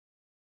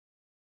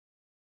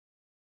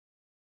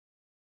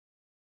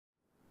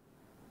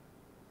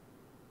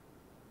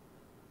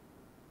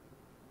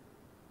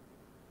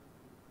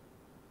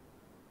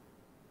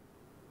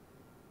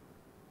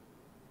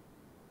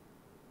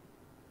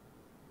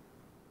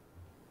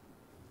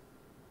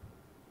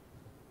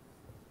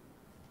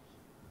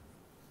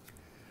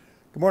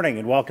Good morning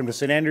and welcome to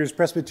St. Andrew's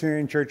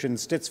Presbyterian Church in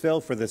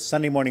Stittsville for this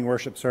Sunday morning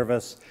worship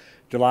service,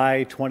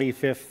 July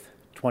 25th,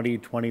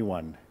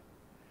 2021.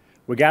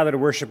 We gather to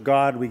worship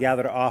God, we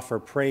gather to offer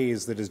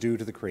praise that is due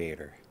to the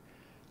Creator.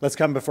 Let's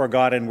come before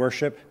God in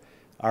worship.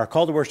 Our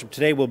call to worship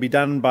today will be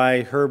done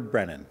by Herb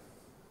Brennan.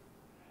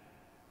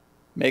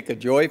 Make a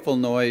joyful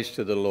noise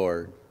to the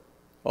Lord,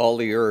 all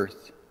the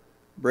earth.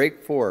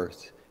 Break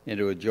forth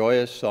into a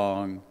joyous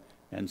song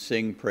and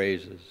sing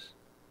praises.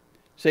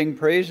 Sing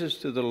praises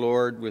to the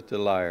Lord with the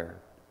lyre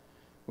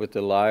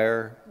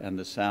and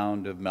the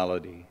sound of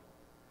melody.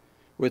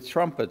 With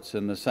trumpets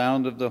and the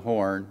sound of the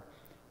horn,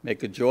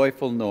 make a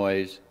joyful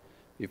noise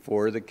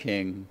before the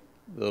King,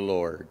 the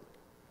Lord.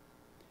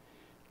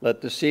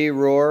 Let the sea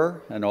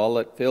roar and all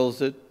that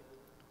fills it,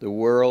 the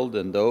world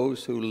and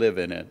those who live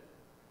in it.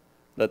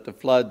 Let the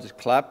floods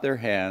clap their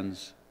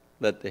hands,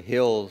 let the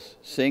hills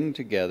sing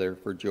together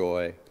for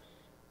joy.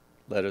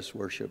 Let us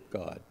worship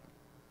God.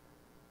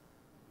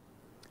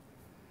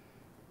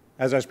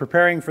 As I was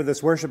preparing for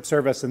this worship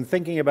service and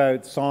thinking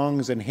about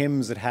songs and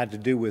hymns that had to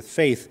do with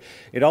faith,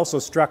 it also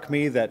struck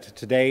me that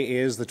today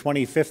is the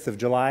 25th of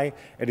July,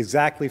 and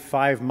exactly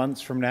 5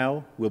 months from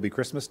now will be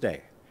Christmas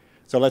Day.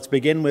 So let's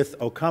begin with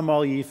O Come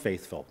All Ye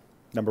Faithful,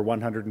 number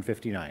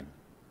 159.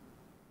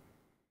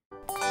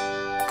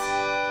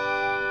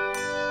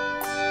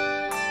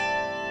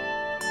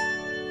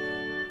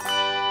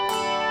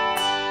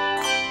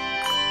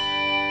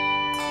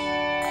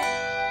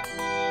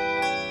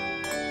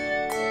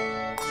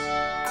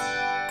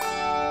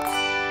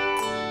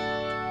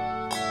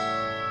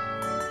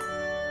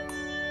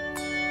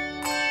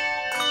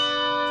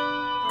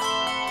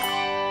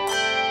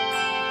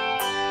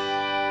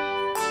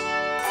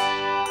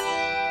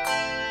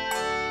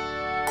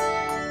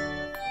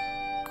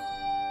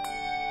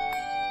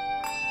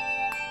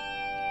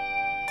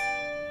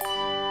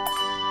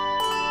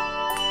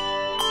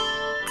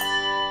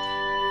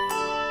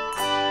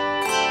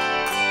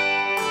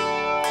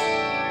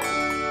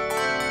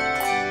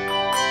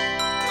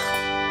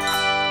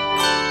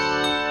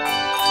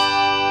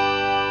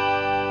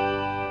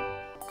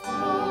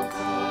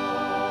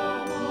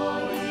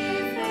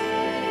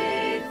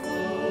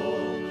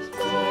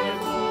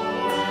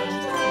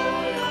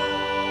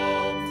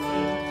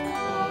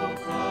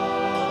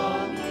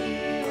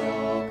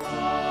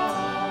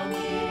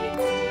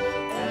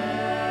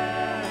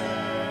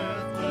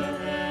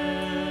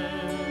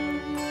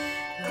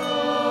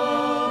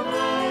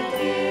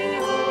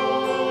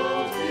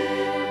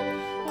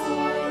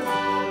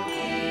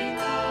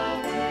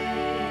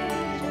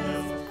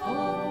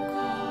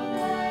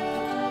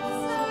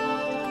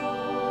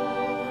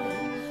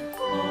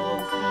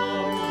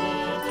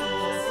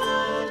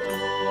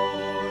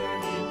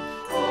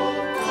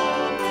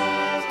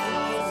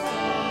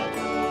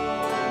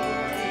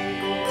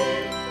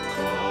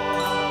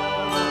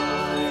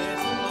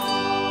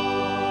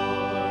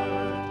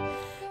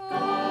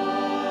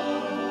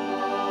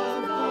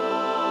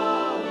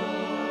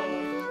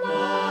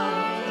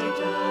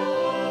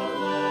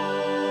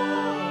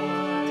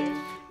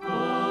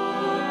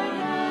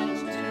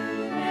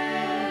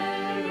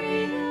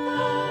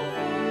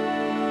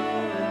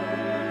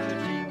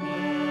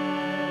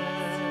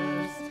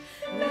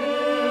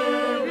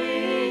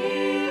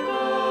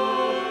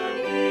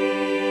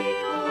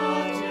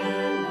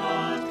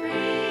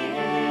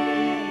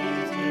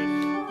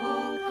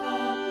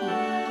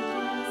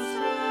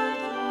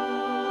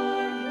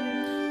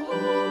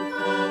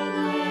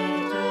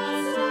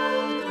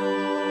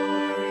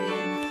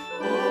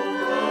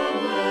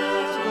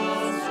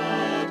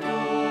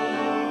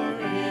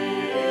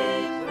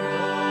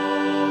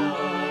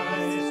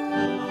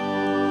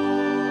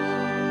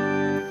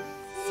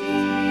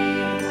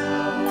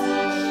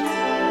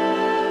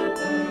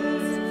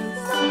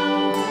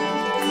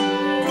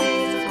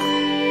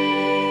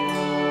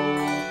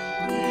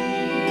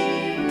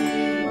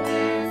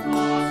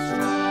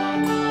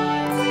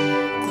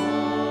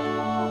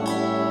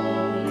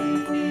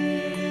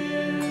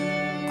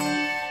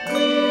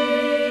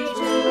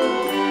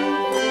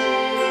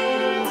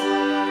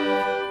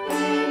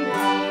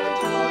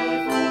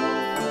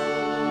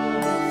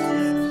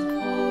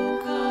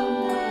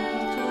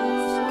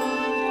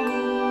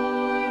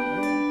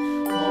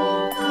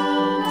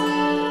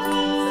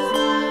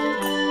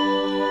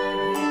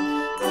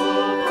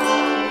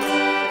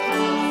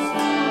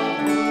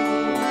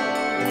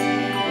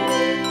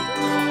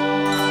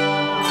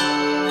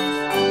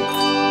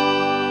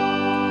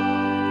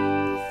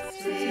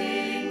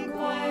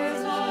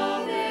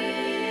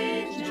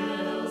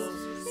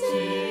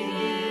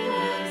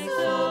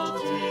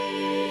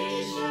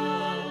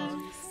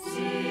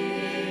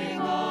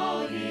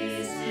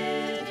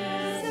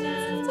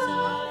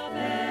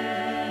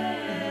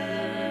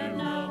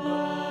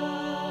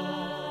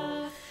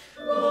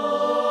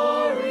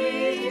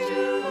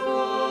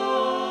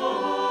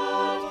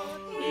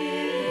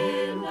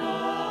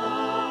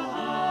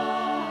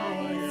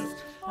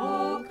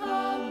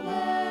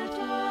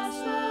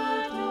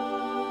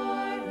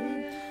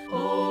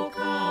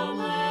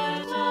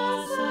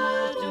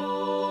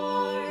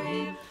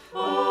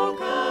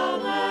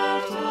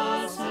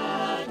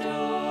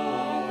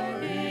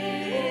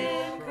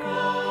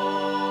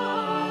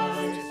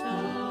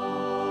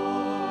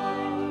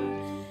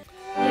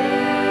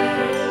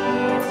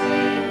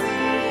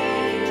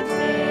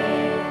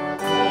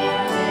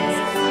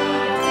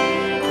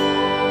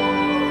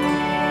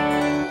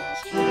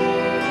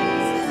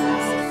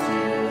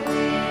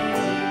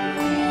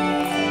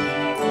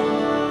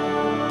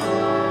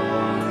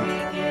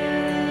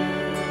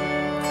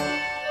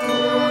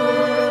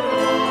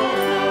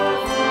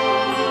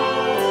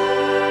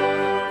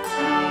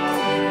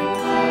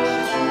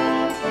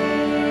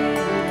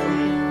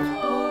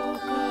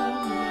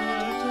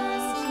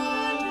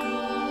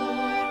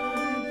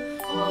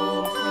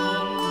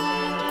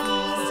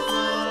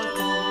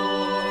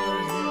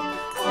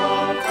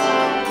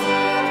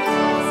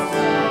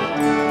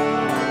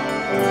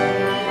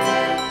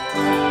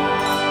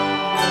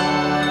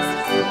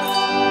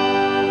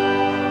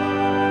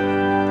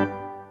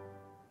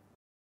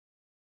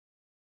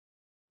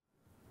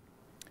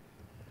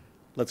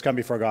 Let's come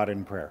before God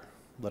in prayer.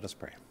 Let us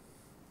pray.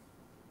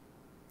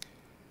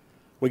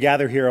 We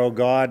gather here, O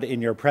God,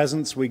 in your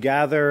presence. We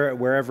gather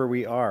wherever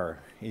we are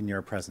in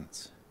your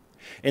presence.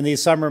 In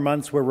these summer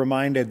months, we're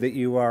reminded that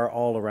you are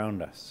all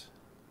around us.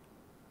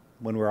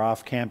 When we're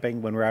off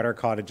camping, when we're at our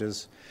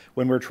cottages,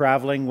 when we're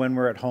traveling, when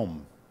we're at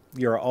home,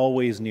 you're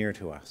always near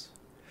to us.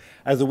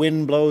 As the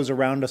wind blows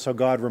around us, O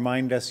God,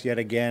 remind us yet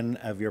again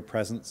of your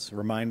presence.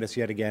 Remind us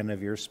yet again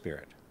of your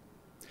Spirit.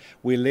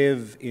 We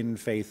live in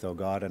faith, O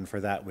God, and for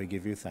that we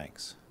give you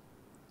thanks.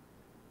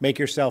 Make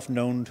yourself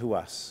known to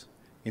us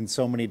in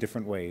so many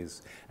different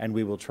ways, and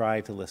we will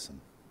try to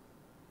listen.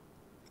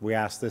 We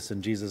ask this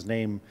in Jesus'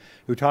 name,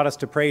 who taught us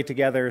to pray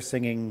together,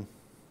 singing,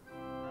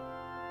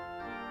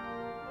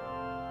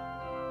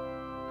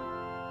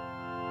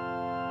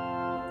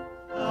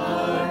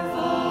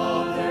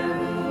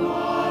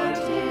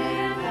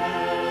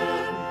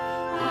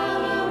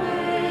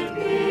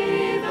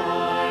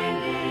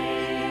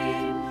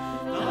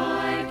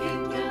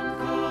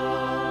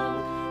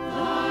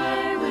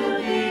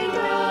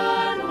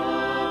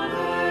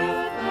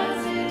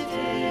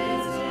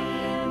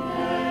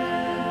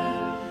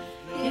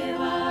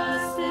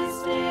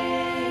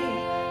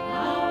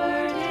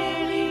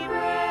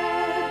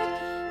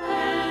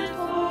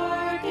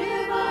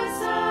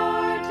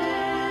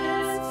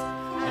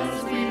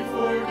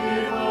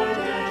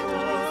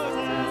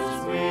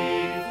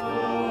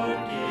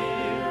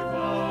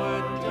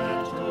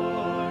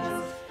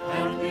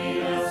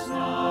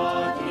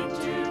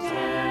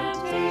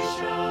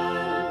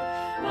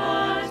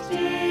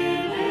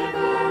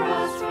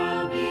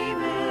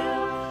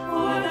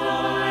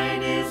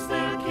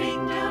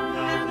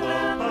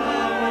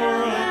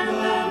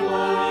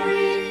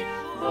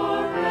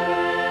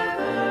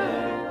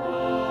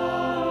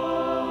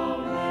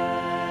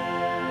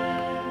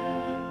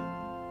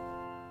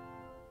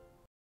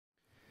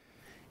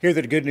 Hear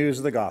the good news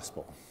of the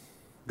gospel.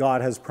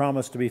 God has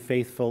promised to be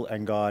faithful,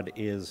 and God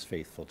is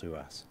faithful to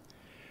us.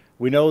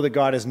 We know that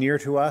God is near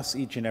to us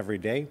each and every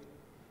day.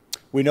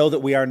 We know that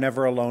we are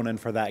never alone, and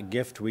for that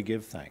gift we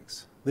give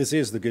thanks. This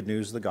is the good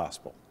news of the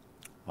gospel.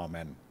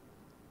 Amen.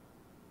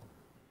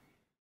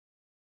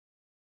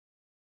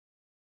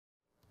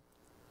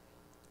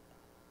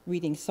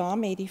 Reading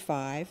Psalm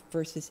 85,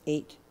 verses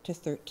 8 to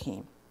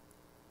 13.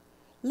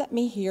 Let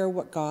me hear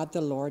what God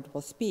the Lord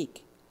will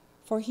speak.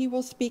 For he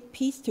will speak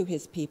peace to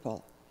his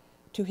people,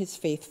 to his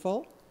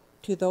faithful,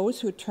 to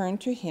those who turn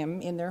to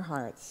him in their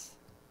hearts.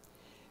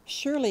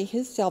 Surely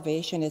his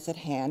salvation is at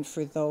hand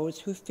for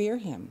those who fear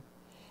him,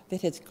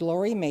 that his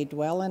glory may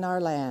dwell in our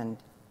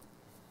land.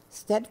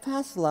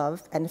 Steadfast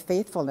love and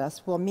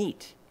faithfulness will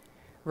meet.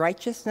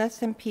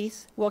 Righteousness and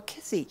peace will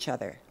kiss each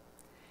other.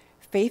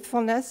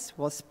 Faithfulness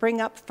will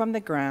spring up from the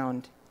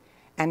ground,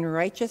 and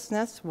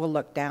righteousness will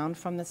look down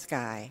from the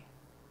sky.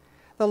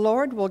 The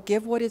Lord will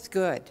give what is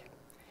good,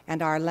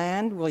 and our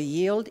land will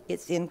yield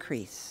its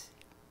increase.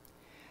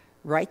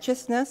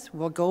 Righteousness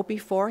will go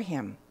before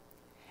him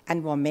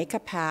and will make a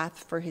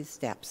path for his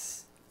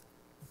steps.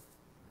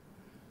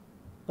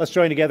 Let's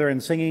join together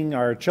in singing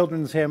our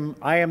children's hymn,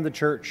 I Am the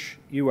Church,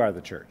 You Are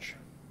the Church.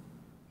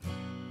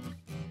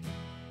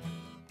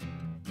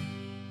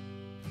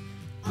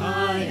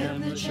 I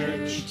am the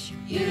church,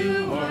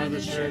 you are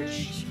the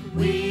church,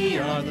 we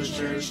are the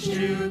church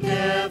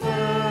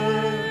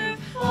together.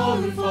 All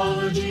who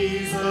follow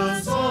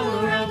Jesus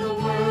all around the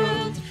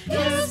world,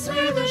 yes,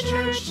 we're the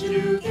church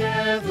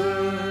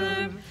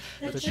together.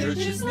 The church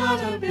is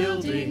not a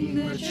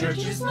building, the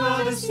church is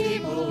not a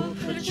steeple,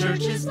 the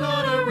church is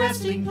not a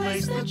resting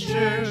place, the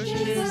church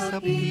is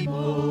a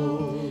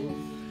people.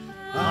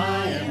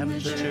 I am the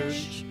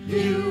church,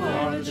 you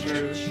are the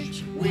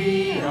church,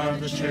 we are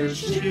the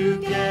church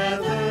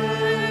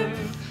together.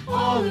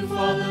 All who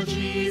follow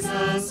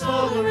Jesus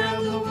all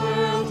around the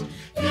world,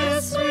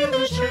 yes, we're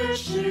the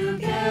church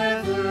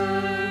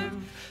together.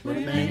 We're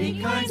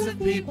many kinds of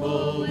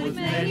people with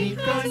many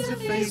kinds of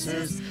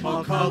faces,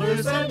 all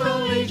colors and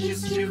all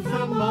ages too,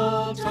 from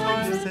all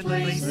times and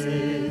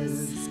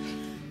places.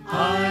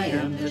 I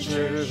am the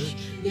church,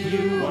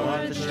 you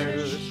are the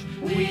church,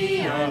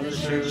 we are the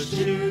church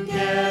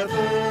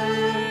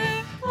together.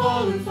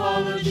 All who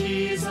follow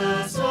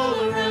Jesus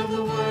all around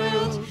the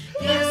world,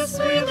 yes,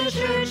 we're the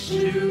church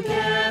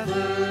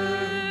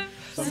together.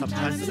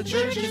 Sometimes the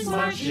church is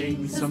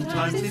marching,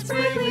 sometimes it's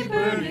bravely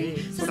burning,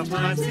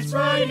 sometimes it's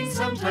riding,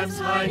 sometimes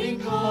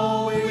hiding,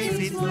 always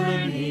it's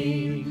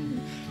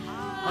learning.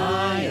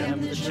 I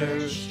am the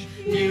church,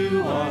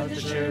 you are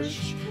the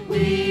church,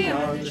 we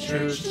are the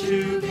church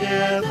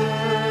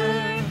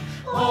together.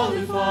 All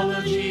who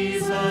follow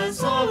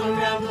Jesus all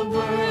around the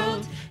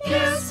world,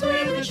 yes,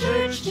 we're the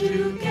church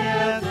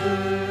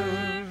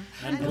together.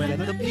 And when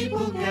the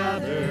people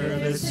gather,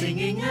 there's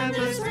singing and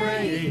there's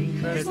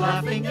praying, there's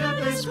laughing and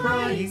there's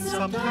crying,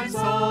 sometimes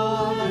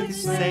all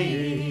is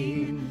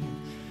saying.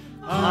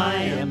 I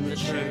am the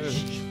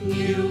church,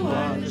 you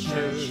are the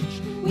church,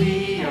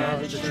 we are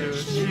the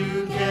church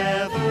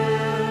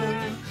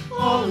together.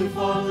 All who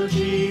follow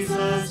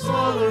Jesus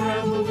all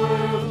around the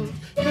world,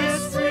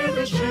 yes, we're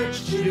the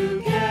church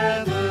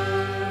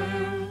together.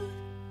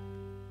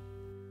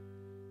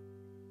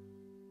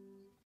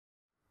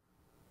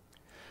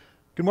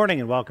 Good morning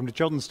and welcome to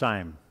Children's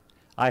Time.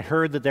 I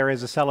heard that there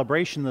is a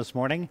celebration this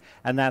morning,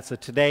 and that's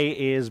that today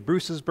is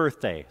Bruce's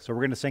birthday. So we're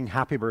going to sing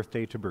Happy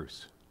Birthday to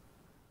Bruce.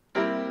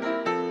 Happy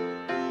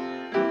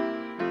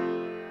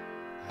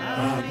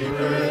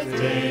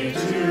birthday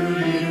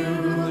to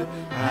you.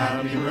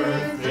 Happy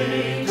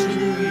birthday to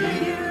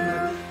you.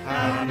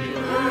 Happy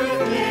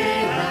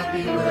birthday,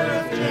 happy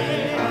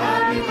birthday,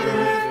 happy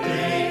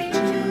birthday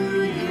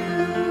to you.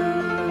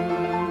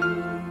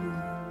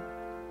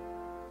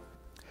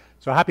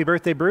 So happy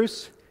birthday,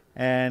 Bruce.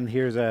 And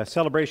here's a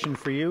celebration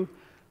for you.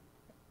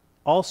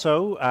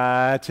 Also,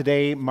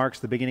 today marks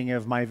the beginning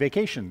of my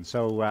vacation,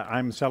 so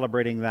I'm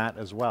celebrating that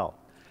as well.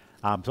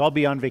 So I'll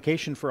be on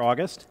vacation for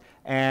August,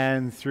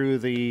 and through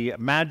the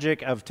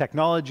magic of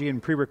technology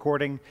and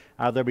pre-recording,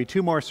 there'll be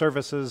 2 more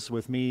services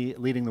with me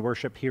leading the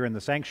worship here in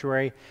the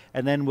sanctuary,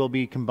 and then we'll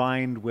be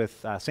combined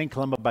with St.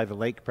 Columba by the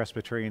Lake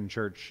Presbyterian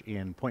Church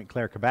in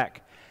Pointe-Claire,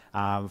 Quebec,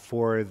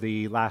 for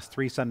the last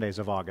 3 Sundays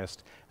of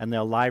August, and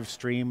they'll live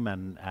stream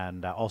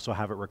and also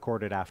have it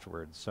recorded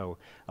afterwards. So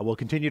we'll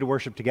continue to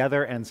worship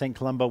together, and St.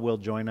 Columba will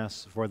join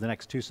us for the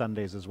next 2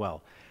 Sundays as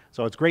well.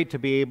 So it's great to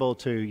be able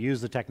to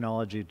use the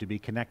technology to be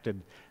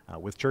connected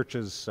with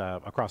churches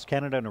across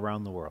Canada and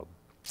around the world.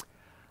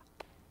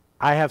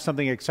 I have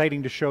something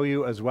exciting to show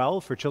you as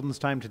well for Children's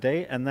Time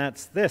today, and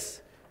that's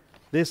this.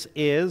 This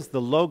is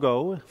the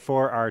logo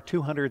for our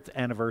 200th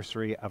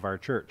anniversary of our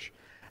church.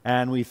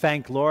 And we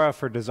thank Laura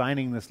for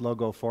designing this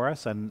logo for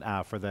us, and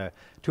for the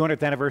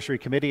 200th Anniversary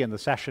Committee and the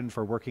session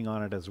for working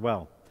on it as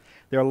well.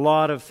 There are a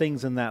lot of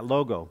things in that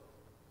logo.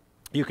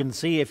 You can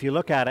see, if you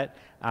look at it,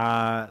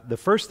 the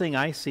first thing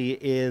I see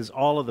is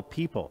all of the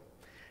people.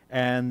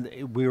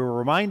 And we were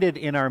reminded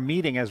in our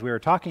meeting as we were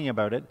talking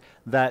about it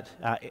that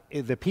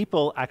the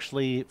people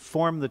actually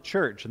form the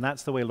church, and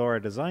that's the way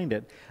Laura designed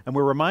it. And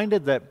we're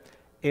reminded that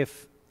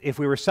if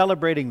we were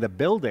celebrating the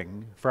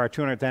building for our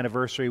 200th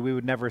anniversary, we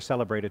would never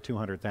celebrate a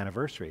 200th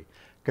anniversary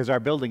because our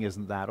building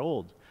isn't that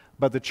old.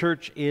 But the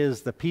church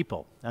is the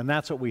people, and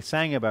that's what we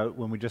sang about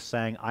when we just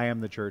sang, I am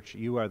the church,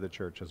 you are the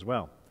church as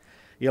well.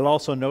 You'll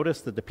also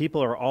notice that the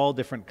people are all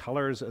different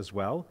colors as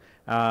well.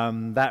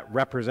 That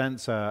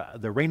represents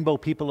the rainbow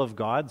people of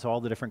God, so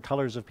all the different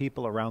colors of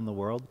people around the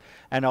world.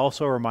 And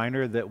also a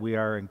reminder that we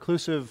are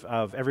inclusive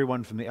of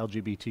everyone from the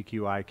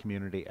LGBTQI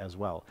community as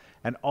well.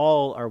 And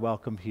all are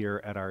welcome here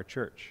at our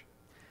church.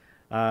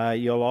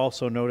 You'll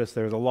also notice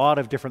there's a lot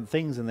of different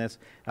things in this.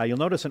 You'll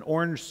notice an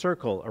orange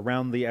circle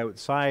around the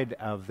outside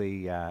of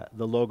the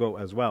logo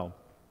as well.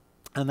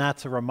 And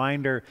that's a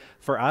reminder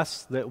for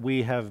us that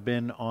we have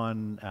been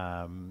on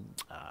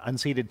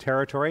unceded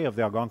territory of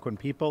the Algonquin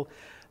people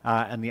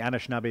and the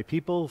Anishinaabe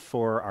people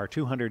for our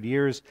 200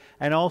 years,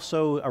 and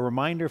also a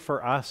reminder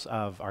for us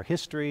of our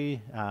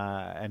history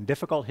and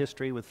difficult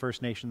history with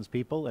First Nations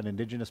people and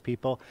Indigenous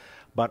people,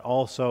 but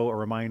also a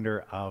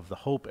reminder of the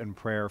hope and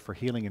prayer for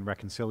healing and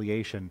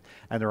reconciliation,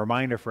 and a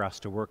reminder for us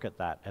to work at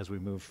that as we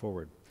move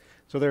forward.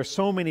 So there are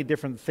so many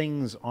different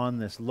things on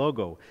this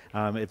logo.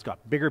 It's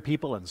got bigger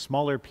people and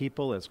smaller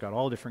people. It's got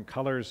all different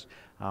colors.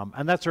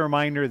 And that's a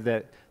reminder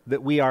that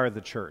we are the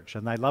church.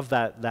 And I love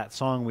that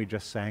song we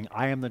just sang,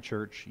 I am the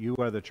church, you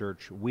are the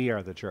church, we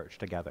are the church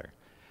together.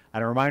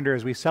 And a reminder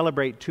as we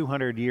celebrate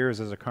 200 years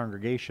as a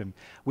congregation,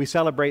 we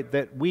celebrate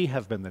that we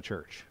have been the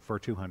church for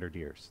 200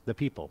 years, the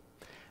people.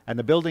 And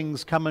the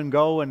buildings come and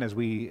go, and as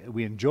we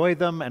enjoy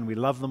them and we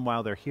love them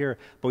while they're here,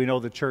 but we know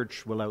the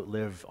church will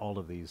outlive all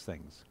of these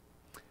things.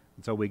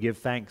 And so we give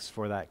thanks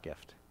for that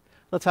gift.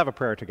 Let's have a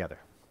prayer together.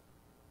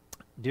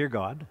 Dear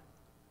God,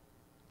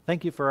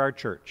 thank you for our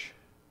church,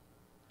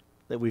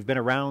 that we've been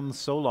around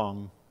so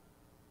long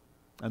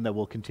and that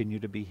we'll continue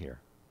to be here.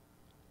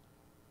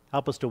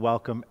 Help us to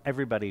welcome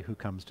everybody who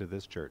comes to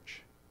this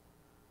church.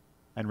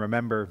 And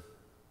remember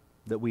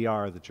that we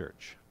are the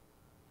church.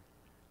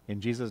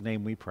 In Jesus'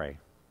 name we pray.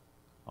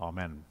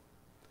 Amen.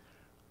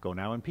 Go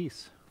now in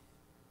peace.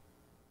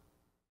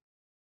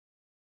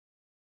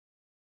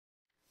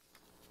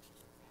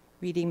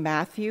 Reading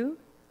Matthew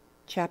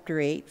chapter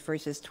 8,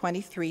 verses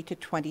 23 to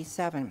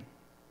 27.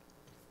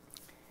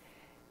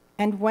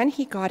 And when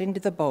he got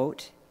into the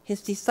boat,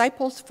 his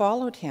disciples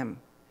followed him.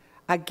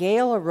 A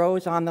gale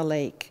arose on the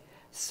lake,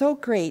 so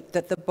great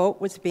that the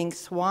boat was being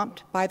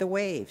swamped by the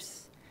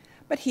waves.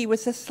 But he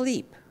was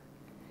asleep.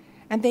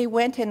 And they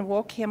went and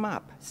woke him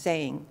up,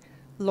 saying,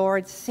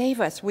 Lord,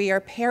 save us, we are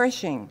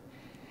perishing.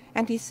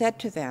 And he said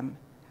to them,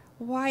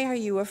 Why are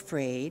you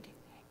afraid,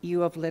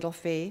 you of little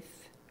faith?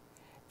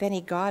 Then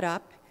he got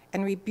up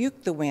and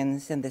rebuked the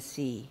winds and the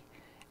sea,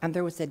 and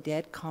there was a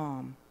dead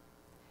calm.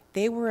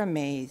 They were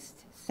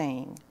amazed,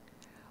 saying,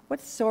 What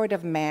sort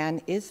of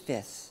man is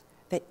this,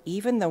 that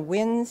even the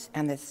winds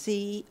and the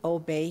sea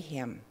obey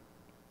him?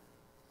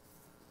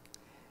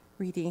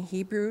 Reading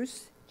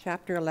Hebrews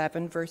chapter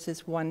 11,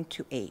 verses 1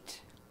 to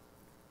 8.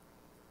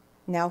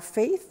 Now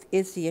faith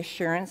is the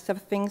assurance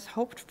of things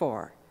hoped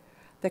for,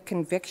 the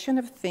conviction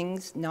of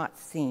things not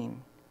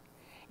seen.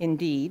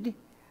 Indeed,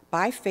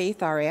 by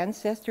faith our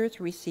ancestors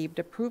received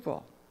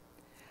approval.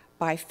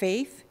 By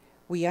faith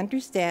we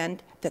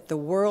understand that the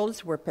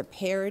worlds were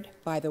prepared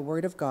by the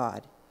word of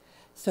God,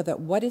 so that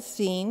what is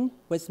seen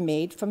was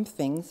made from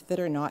things that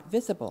are not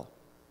visible.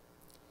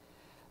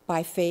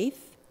 By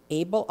faith,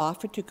 Abel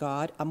offered to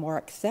God a more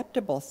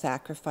acceptable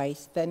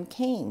sacrifice than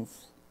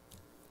Cain's.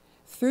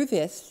 Through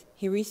this,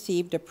 he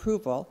received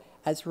approval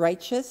as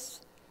righteous,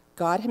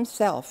 God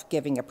himself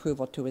giving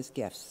approval to his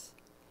gifts.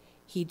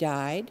 He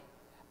died,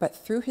 but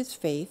through his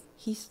faith,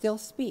 he still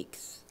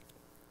speaks.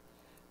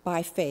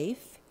 By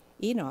faith,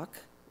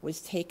 Enoch was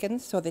taken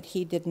so that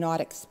he did not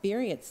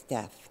experience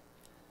death,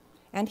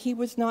 and he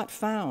was not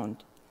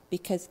found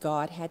because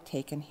God had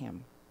taken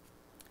him.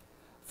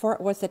 For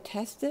it was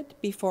attested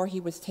before he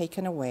was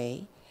taken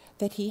away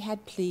that he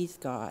had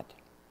pleased God.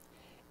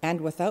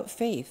 And without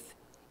faith,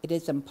 it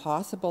is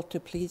impossible to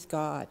please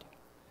God,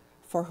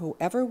 for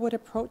whoever would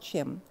approach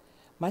him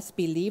must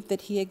believe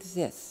that he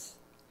exists,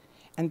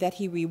 and that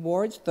he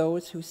rewards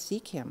those who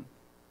seek him.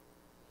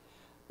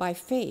 By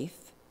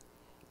faith,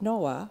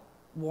 Noah,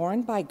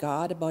 warned by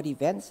God about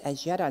events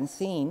as yet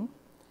unseen,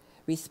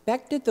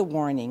 respected the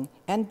warning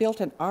and built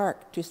an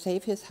ark to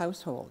save his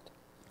household.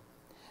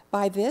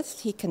 By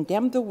this he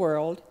condemned the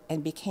world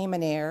and became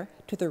an heir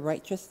to the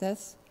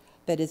righteousness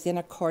that is in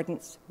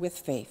accordance with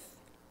faith.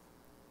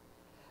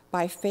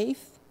 By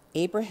faith,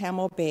 Abraham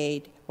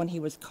obeyed when he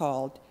was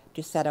called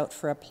to set out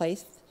for a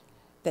place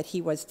that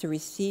he was to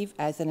receive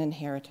as an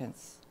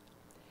inheritance.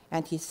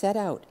 And he set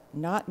out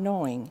not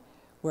knowing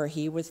where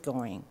he was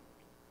going.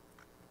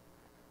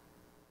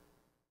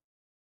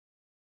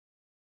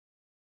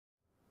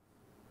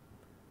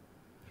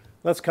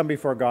 Let's come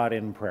before God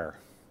in prayer.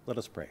 Let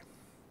us pray.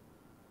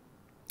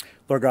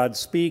 Lord God,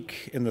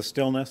 speak in the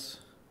stillness,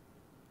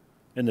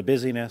 in the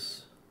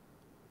busyness,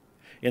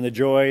 in the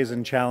joys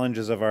and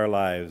challenges of our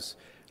lives.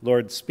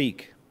 Lord,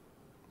 speak,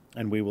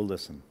 and we will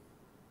listen.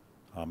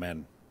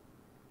 Amen.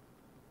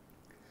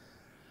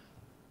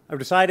 I've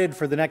decided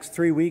for the next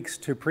 3 weeks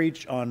to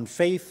preach on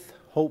faith,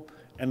 hope,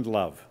 and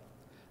love.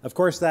 Of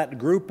course, that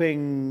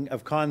grouping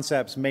of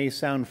concepts may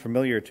sound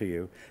familiar to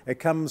you. It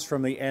comes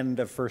from the end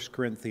of 1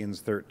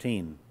 Corinthians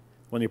 13,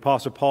 when the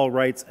Apostle Paul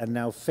writes, "And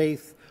now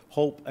faith,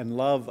 hope, and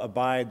love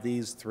abide,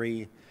 these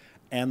three,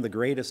 and the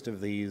greatest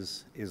of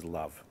these is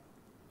love."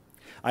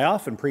 I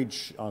often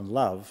preach on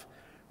love,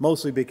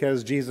 mostly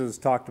because Jesus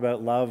talked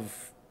about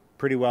love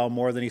pretty well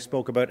more than he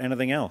spoke about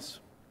anything else.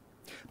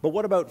 But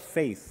what about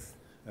faith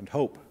and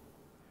hope?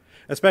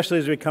 Especially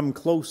as we come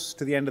close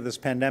to the end of this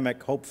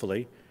pandemic,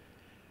 hopefully.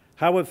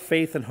 How have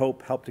faith and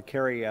hope helped to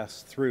carry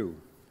us through?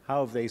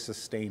 How have they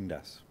sustained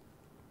us?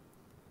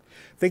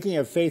 Thinking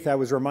of faith, I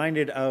was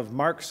reminded of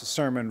Mark's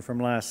sermon from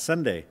last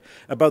Sunday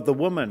about the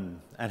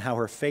woman and how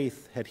her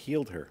faith had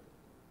healed her.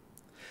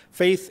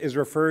 Faith is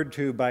referred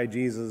to by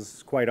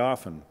Jesus quite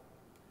often,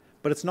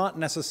 but it's not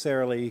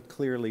necessarily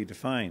clearly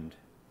defined.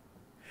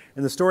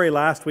 In the story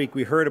last week,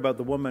 we heard about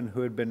the woman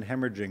who had been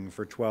hemorrhaging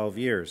for 12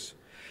 years.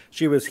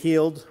 She was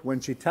healed when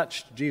she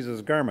touched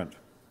Jesus' garment.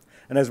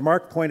 And as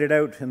Mark pointed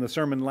out in the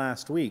sermon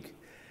last week,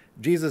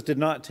 Jesus did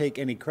not take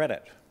any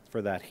credit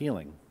for that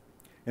healing.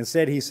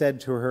 Instead, he said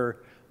to her,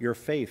 "Your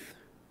faith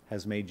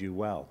has made you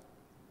well."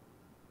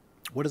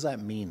 What does that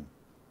mean?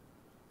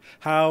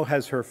 How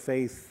has her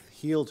faith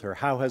healed her?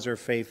 How has her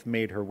faith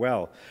made her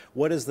well?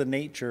 What is the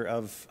nature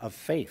of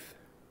faith?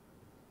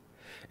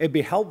 It'd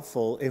be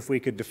helpful if we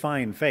could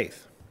define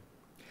faith.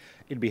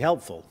 It'd be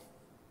helpful,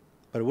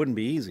 but it wouldn't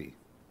be easy.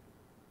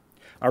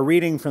 Our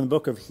reading from the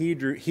book of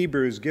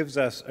Hebrews gives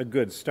us a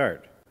good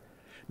start.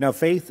 Now,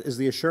 faith is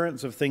the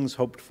assurance of things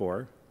hoped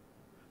for,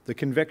 the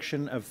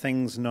conviction of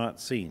things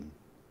not seen.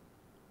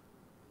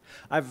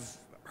 I've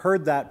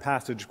heard that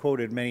passage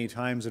quoted many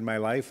times in my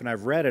life, and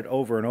I've read it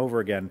over and over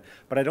again,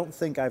 but I don't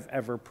think I've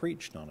ever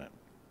preached on it.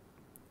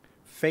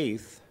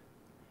 Faith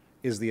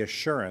is the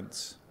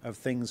assurance of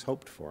things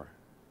hoped for.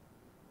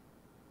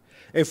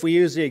 If we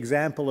use the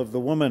example of the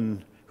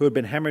woman who had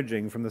been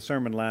hemorrhaging from the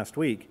sermon last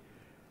week,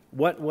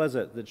 what was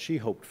it that she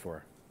hoped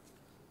for?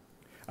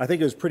 I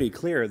think it was pretty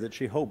clear that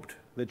she hoped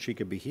that she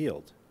could be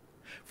healed,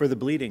 for the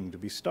bleeding to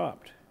be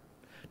stopped,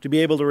 to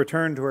be able to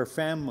return to her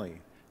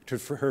family, to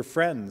her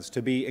friends,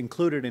 to be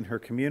included in her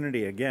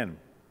community again.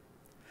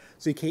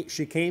 So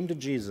she came to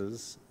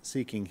Jesus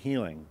seeking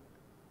healing,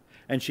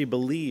 and she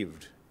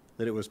believed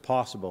that it was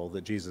possible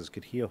that Jesus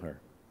could heal her.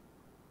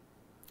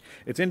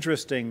 It's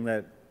interesting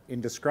that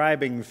in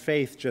describing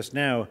faith just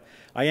now,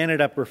 I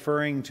ended up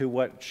referring to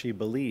what she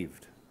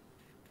believed.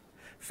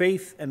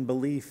 Faith and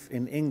belief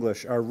in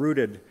English are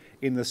rooted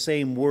in the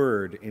same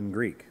word in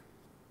Greek.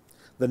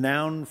 The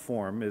noun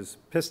form is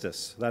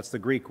pistis, that's the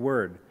Greek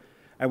word.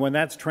 And when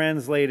that's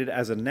translated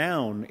as a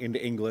noun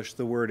into English,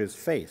 the word is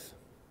faith.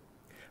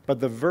 But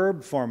the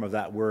verb form of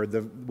that word,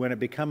 when it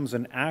becomes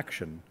an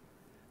action,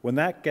 when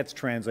that gets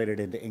translated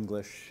into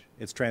English,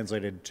 it's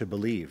translated to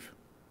believe.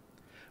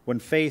 When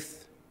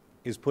faith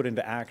is put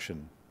into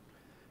action,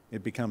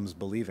 it becomes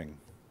believing.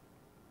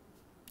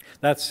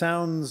 That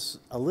sounds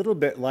a little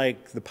bit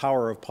like the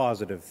power of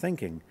positive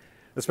thinking,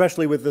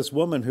 especially with this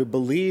woman who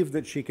believed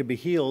that she could be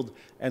healed,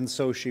 and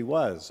so she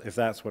was, if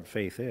that's what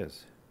faith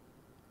is.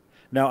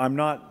 Now, I'm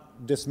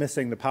not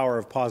dismissing the power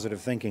of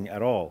positive thinking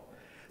at all.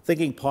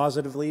 Thinking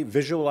positively,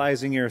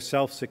 visualizing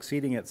yourself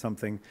succeeding at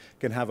something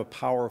can have a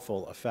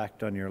powerful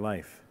effect on your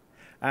life.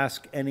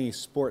 Ask any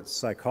sports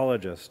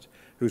psychologist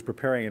who's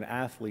preparing an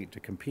athlete to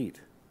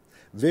compete.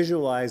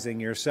 Visualizing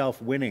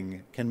yourself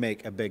winning can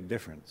make a big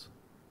difference.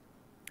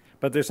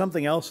 But there's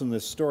something else in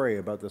this story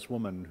about this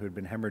woman who'd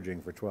been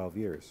hemorrhaging for 12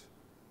 years.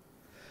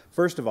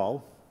 First of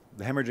all,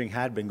 the hemorrhaging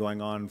had been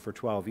going on for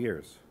 12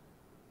 years.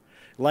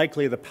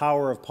 Likely the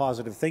power of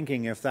positive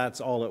thinking, if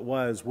that's all it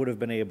was, would have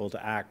been able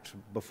to act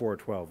before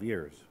 12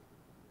 years.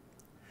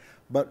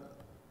 But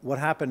what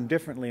happened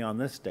differently on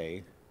this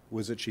day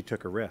was that she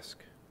took a risk.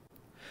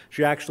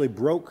 She actually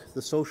broke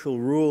the social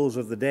rules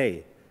of the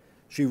day.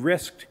 She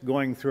risked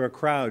going through a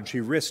crowd. She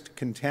risked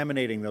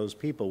contaminating those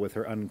people with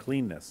her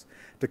uncleanness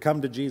to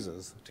come to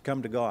Jesus, to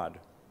come to God,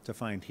 to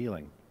find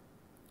healing.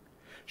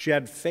 She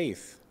had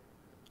faith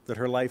that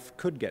her life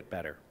could get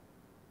better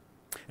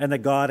and that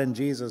God and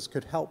Jesus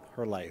could help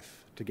her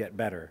life to get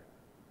better,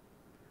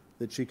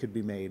 that she could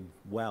be made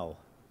well.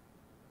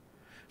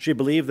 She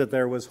believed that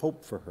there was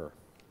hope for her.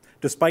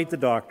 Despite the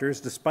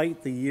doctors,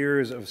 despite the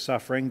years of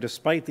suffering,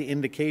 despite the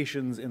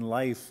indications in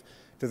life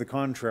to the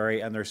contrary,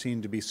 and there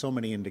seemed to be so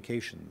many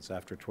indications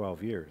after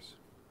 12 years.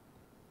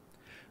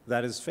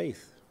 That is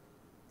faith.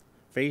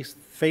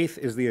 Faith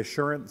is the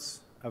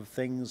assurance of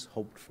things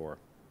hoped for.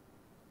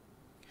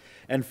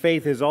 And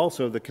faith is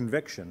also the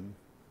conviction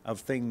of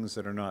things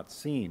that are not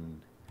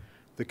seen.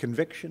 The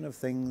conviction of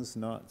things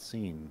not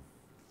seen.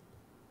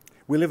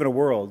 We live in a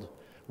world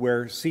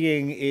where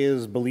seeing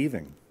is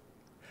believing,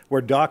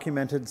 where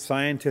documented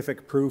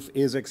scientific proof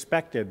is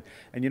expected.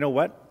 And you know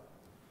what?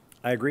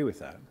 I agree with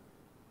that.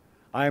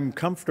 I'm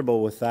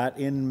comfortable with that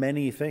in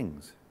many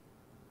things.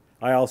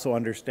 I also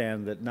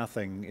understand that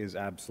nothing is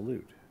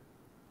absolute.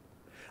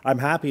 I'm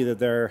happy that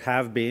there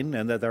have been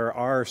and that there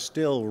are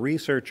still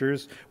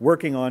researchers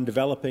working on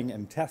developing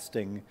and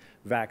testing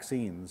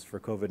vaccines for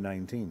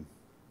COVID-19.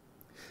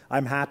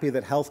 I'm happy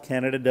that Health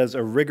Canada does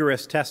a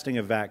rigorous testing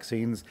of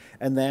vaccines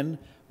and then,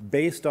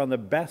 based on the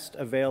best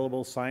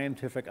available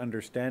scientific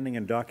understanding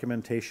and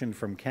documentation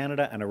from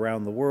Canada and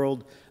around the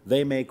world,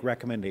 they make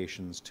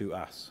recommendations to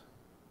us.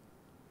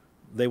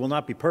 They will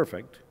not be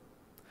perfect,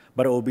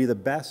 but it will be the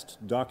best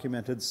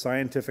documented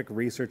scientific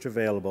research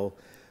available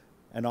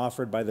and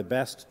offered by the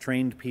best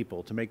trained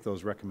people to make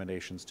those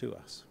recommendations to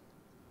us.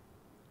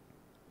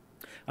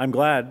 I'm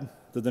glad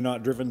that they're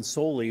not driven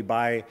solely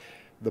by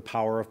the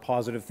power of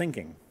positive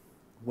thinking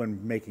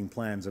when making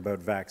plans about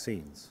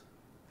vaccines,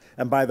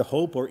 and by the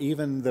hope or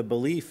even the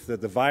belief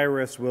that the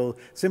virus will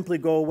simply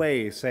go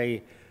away,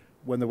 say,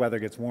 when the weather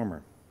gets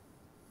warmer,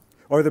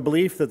 or the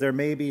belief that there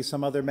may be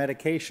some other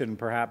medication,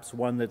 perhaps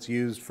one that's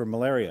used for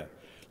malaria,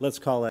 let's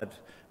call it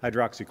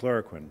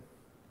hydroxychloroquine,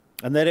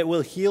 and that it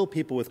will heal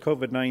people with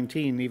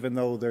COVID-19 even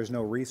though there's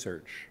no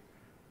research.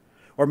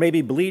 Or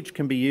maybe bleach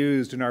can be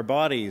used in our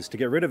bodies to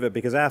get rid of it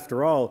because,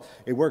 after all,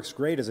 it works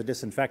great as a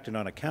disinfectant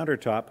on a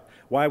countertop.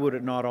 Why would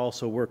it not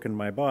also work in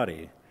my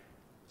body?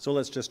 So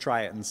let's just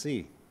try it and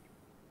see.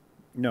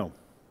 No.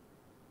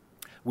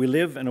 We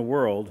live in a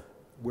world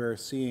where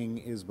seeing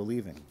is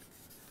believing,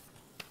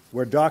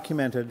 where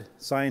documented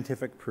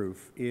scientific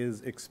proof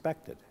is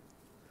expected.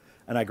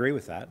 And I agree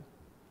with that.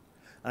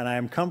 And I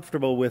am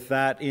comfortable with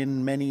that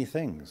in many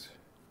things.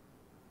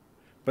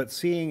 But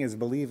seeing is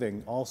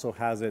believing also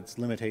has its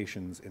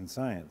limitations in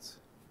science.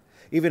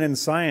 Even in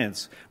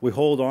science, we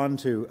hold on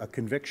to a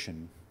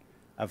conviction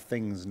of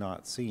things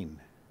not seen.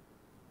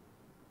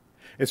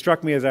 It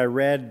struck me as I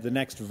read the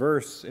next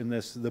verse in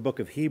the book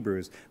of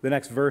Hebrews, the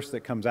next verse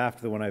that comes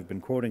after the one I've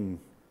been quoting,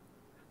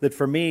 that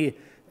for me,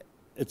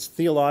 it's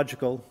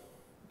theological,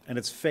 and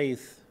it's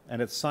faith, and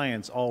it's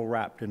science all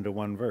wrapped into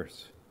one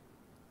verse.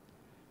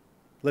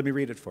 Let me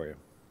read it for you.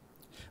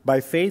 By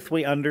faith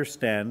we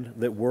understand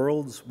that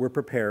worlds were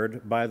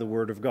prepared by the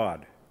word of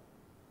God,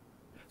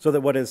 so that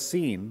what is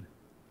seen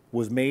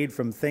was made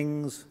from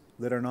things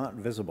that are not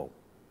visible.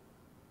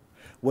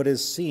 What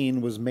is seen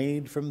was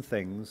made from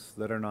things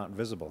that are not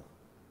visible.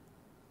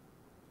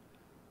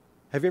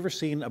 Have you ever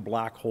seen a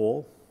black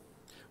hole?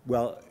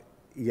 Well,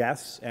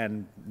 yes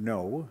and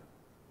no.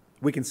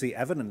 We can see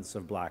evidence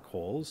of black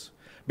holes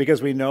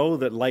because we know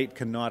that light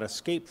cannot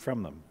escape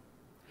from them.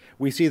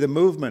 We see the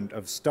movement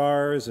of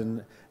stars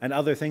and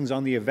other things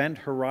on the event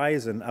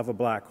horizon of a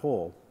black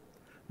hole,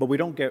 but we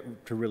don't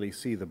get to really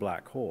see the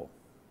black hole.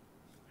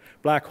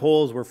 Black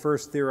holes were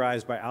first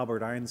theorized by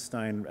Albert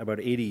Einstein about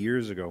 80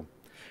 years ago,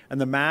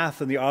 and the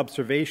math and the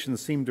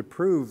observations seem to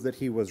prove that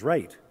he was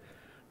right,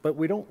 but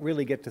we don't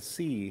really get to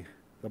see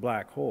the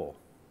black hole.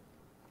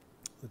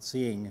 But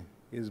seeing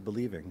is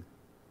believing.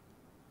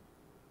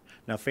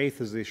 Now, faith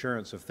is the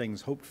assurance of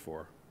things hoped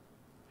for,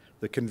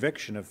 the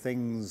conviction of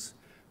things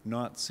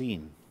not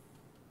seen.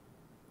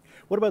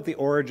 What about the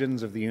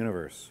origins of the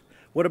universe?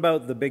 What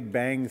about the Big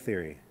Bang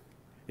Theory?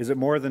 Is it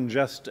more than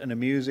just an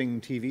amusing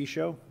TV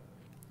show?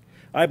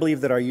 I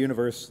believe that our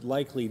universe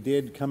likely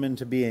did come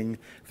into being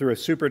through a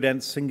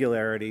superdense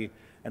singularity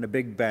and a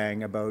Big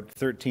Bang about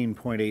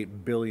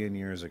 13.8 billion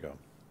years ago.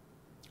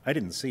 I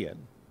didn't see it,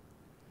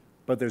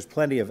 but there's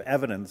plenty of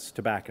evidence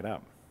to back it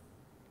up.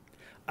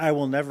 I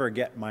will never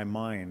get my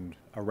mind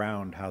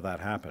around how that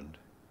happened,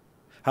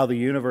 how the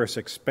universe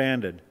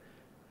expanded,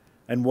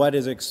 and what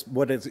is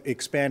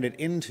expanded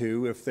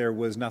into if there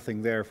was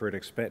nothing there for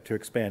it to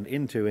expand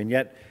into, and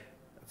yet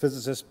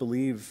physicists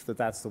believe that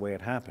that's the way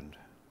it happened.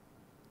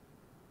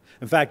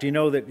 In fact, you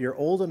know that you're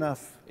old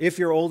enough, if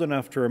you're old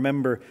enough to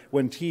remember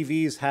when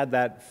TVs had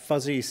that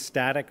fuzzy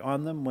static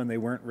on them when they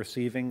weren't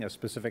receiving a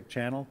specific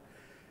channel,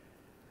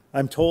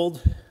 I'm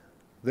told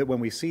that when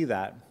we see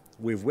that,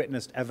 we've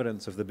witnessed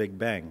evidence of the Big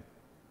Bang.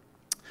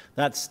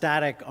 That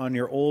static on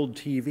your old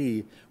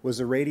TV was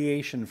the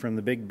radiation from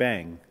the Big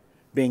Bang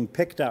being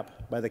picked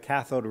up by the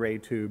cathode ray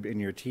tube in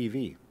your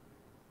TV.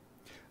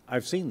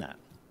 I've seen that.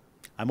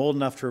 I'm old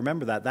enough to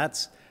remember that.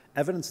 That's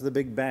evidence of the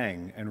Big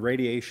Bang and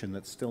radiation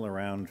that's still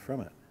around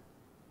from it.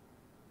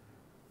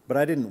 But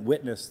I didn't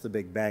witness the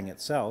Big Bang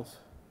itself.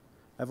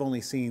 I've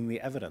only seen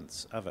the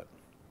evidence of it.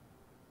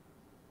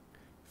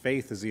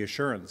 Faith is the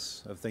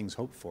assurance of things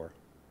hoped for,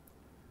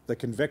 the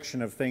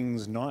conviction of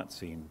things not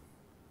seen.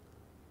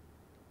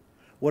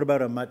 What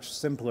about a much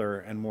simpler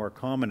and more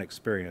common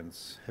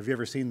experience? Have you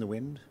ever seen the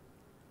wind?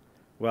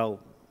 Well,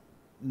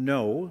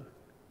 no,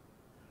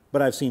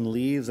 but I've seen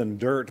leaves and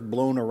dirt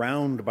blown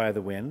around by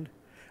the wind.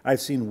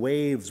 I've seen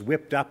waves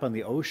whipped up on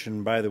the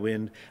ocean by the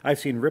wind. I've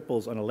seen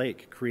ripples on a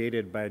lake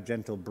created by a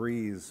gentle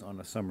breeze on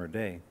a summer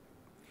day.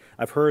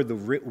 I've heard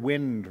the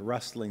wind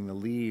rustling the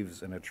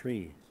leaves in a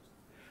tree.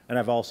 And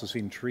I've also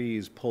seen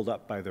trees pulled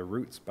up by their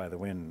roots by the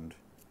wind.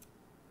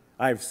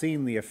 I've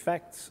seen the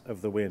effects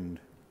of the wind,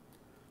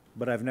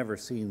 but I've never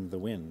seen the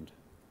wind.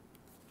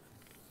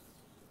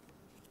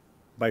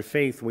 By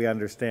faith, we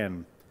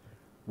understand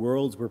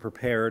worlds were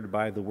prepared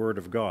by the Word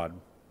of God,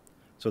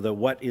 so that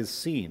what is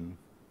seen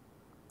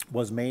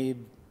was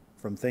made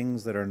from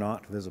things that are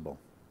not visible.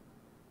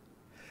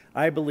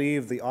 I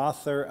believe the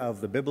author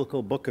of the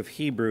biblical book of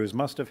Hebrews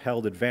must have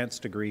held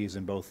advanced degrees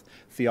in both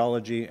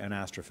theology and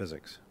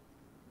astrophysics.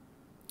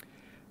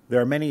 There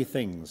are many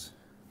things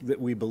that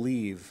we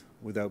believe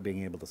without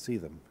being able to see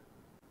them.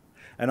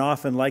 And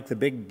often, like the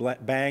Big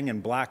Bang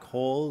and black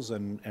holes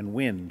and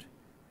wind,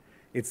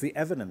 it's the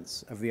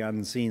evidence of the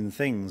unseen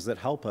things that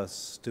help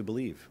us to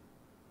believe.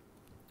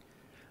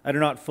 I do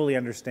not fully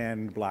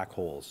understand black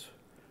holes,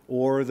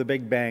 or the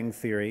Big Bang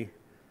theory,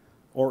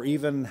 or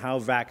even how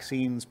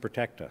vaccines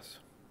protect us.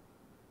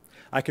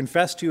 I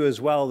confess to you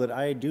as well that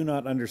I do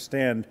not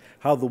understand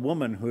how the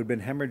woman who had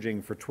been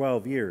hemorrhaging for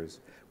 12 years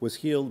was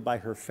healed by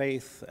her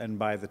faith and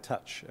by the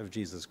touch of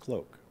Jesus'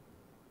 cloak.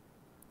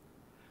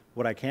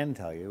 What I can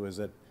tell you is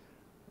that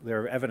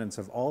there are evidence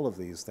of all of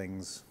these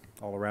things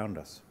all around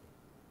us.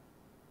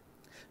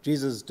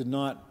 Jesus did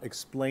not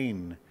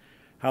explain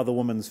how the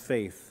woman's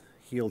faith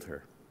healed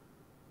her,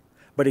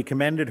 but he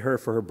commended her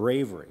for her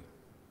bravery,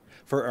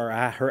 for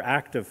her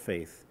act of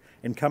faith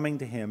in coming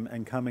to him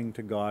and coming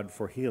to God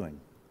for healing,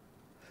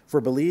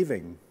 for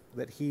believing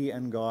that he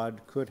and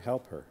God could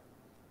help her.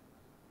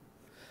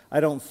 I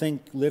don't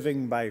think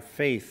living by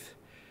faith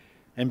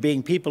and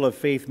being people of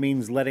faith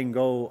means letting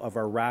go of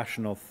our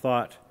rational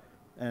thought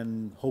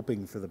and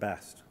hoping for the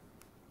best.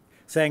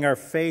 Saying our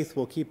faith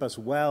will keep us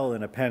well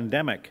in a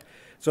pandemic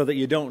so that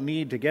you don't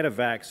need to get a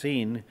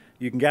vaccine.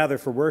 You can gather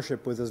for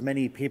worship with as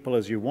many people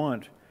as you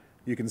want.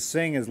 You can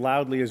sing as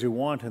loudly as you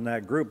want in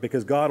that group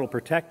because God will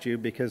protect you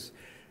because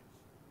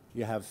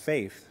you have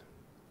faith.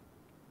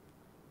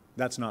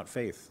 That's not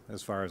faith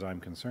as far as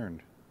I'm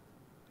concerned.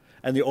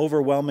 And the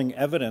overwhelming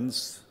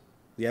evidence,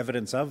 the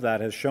evidence of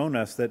that has shown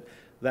us that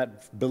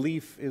that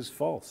belief is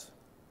false,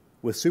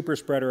 with super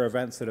spreader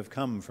events that have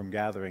come from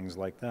gatherings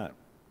like that.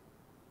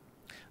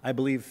 I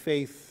believe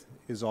faith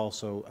is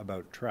also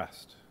about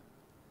trust.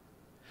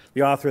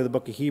 The author of the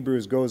book of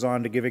Hebrews goes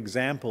on to give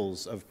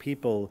examples of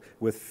people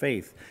with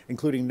faith,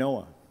 including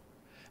Noah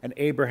and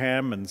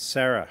Abraham and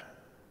Sarah.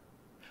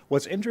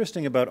 What's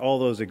interesting about all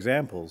those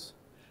examples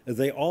is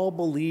they all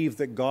believed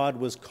that God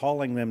was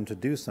calling them to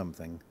do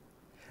something,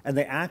 and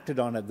they acted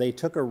on it. They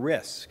took a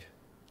risk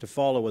to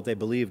follow what they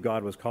believed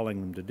God was calling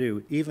them to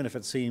do, even if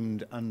it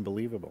seemed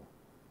unbelievable.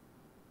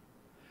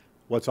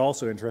 What's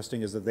also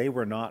interesting is that they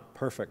were not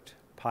perfect,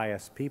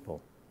 pious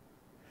people.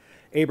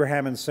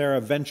 Abraham and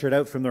Sarah ventured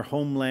out from their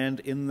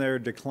homeland in their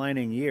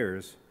declining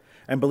years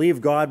and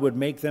believed God would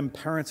make them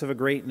parents of a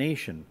great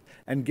nation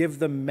and give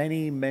them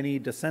many, many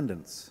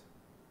descendants.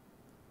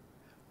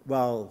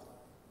 Well,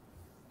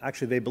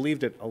 actually, they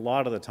believed it a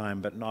lot of the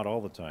time, but not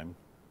all the time.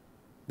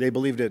 They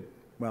believed it,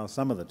 well,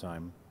 some of the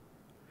time.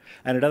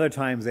 And at other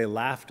times, they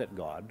laughed at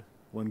God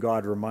when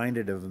God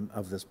reminded them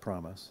of this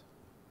promise.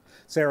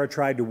 Sarah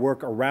tried to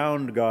work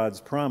around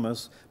God's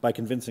promise by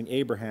convincing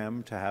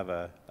Abraham to have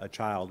a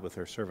child with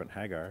her servant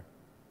Hagar.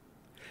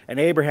 And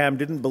Abraham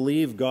didn't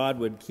believe God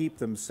would keep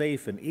them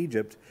safe in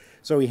Egypt,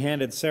 so he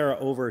handed Sarah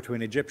over to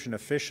an Egyptian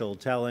official,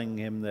 telling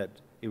him that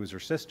it was her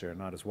sister,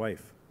 not his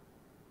wife.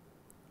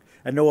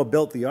 And Noah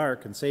built the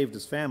ark and saved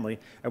his family,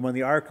 and when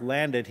the ark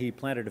landed, he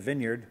planted a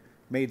vineyard,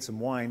 made some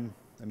wine,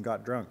 and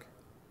got drunk.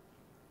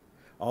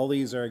 All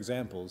these are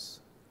examples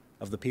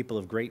of the people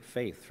of great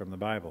faith from the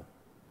Bible.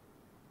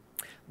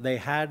 They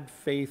had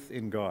faith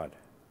in God,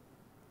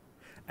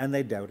 and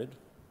they doubted,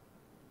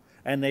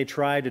 and they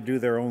tried to do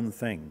their own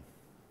thing.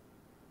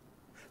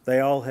 They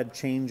all had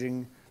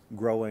changing,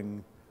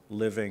 growing,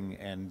 living,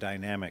 and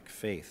dynamic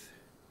faith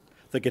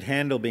that could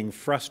handle being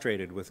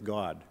frustrated with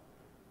God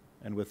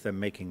and with them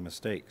making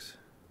mistakes.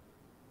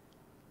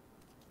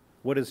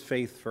 What is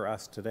faith for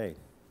us today?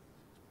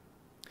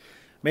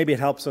 Maybe it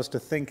helps us to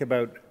think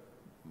about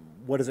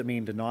what does it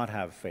mean to not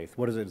have faith?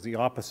 What is the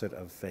opposite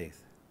of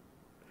faith?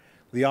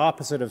 The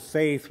opposite of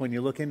faith, when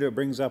you look into it,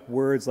 brings up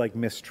words like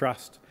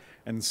mistrust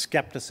and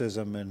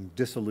skepticism and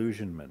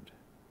disillusionment.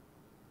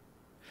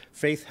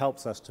 Faith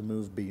helps us to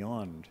move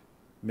beyond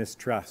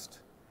mistrust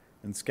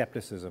and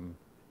skepticism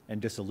and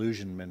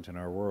disillusionment in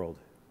our world.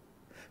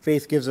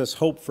 Faith gives us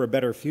hope for a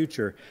better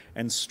future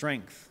and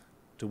strength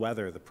to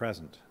weather the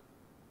present.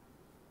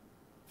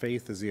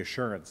 Faith is the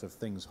assurance of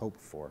things hoped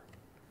for.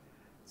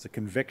 It's a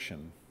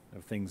conviction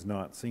of things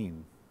not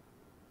seen.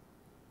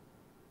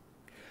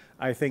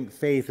 I think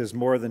faith is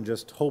more than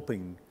just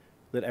hoping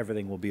that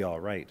everything will be all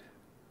right.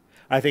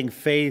 I think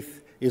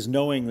faith is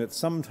knowing that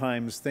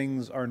sometimes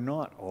things are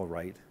not all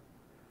right,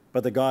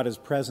 but that God is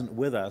present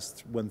with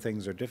us when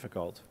things are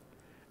difficult,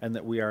 and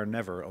that we are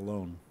never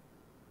alone.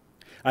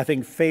 I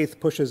think faith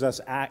pushes us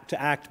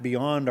to act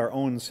beyond our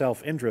own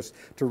self-interest,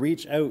 to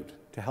reach out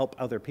to help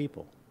other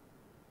people,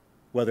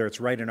 whether it's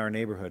right in our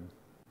neighborhood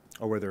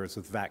or whether it's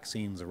with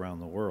vaccines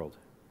around the world.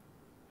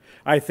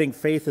 I think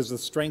faith is the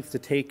strength to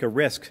take a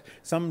risk,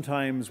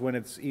 sometimes when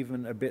it's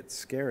even a bit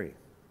scary.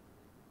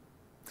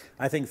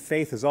 I think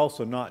faith is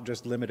also not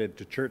just limited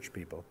to church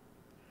people,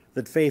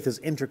 that faith is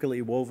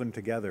intricately woven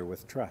together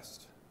with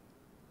trust.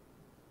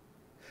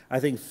 I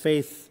think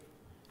faith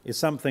is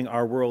something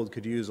our world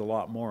could use a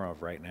lot more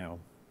of right now.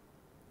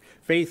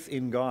 Faith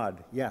in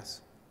God,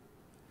 yes,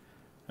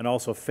 and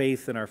also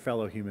faith in our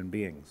fellow human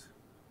beings.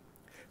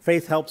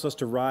 Faith helps us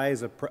to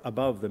rise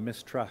above the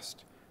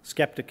mistrust,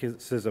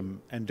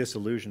 skepticism, and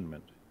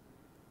disillusionment,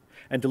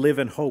 and to live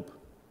in hope.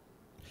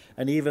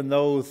 And even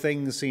though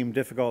things seem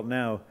difficult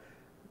now,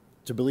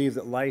 to believe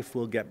that life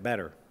will get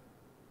better,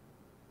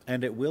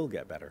 and it will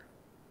get better.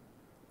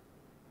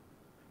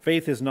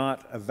 Faith is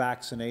not a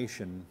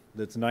vaccination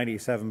that's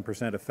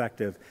 97%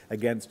 effective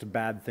against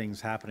bad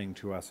things happening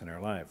to us in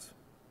our lives.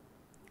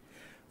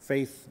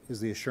 Faith is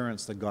the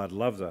assurance that God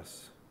loves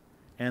us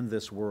and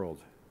this world,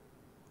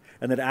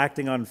 and that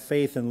acting on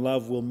faith and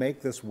love will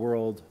make this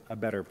world a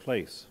better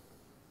place.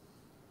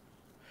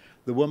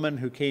 The woman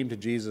who came to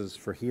Jesus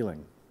for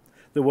healing,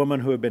 the woman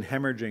who had been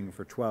hemorrhaging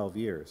for 12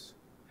 years,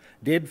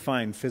 did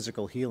find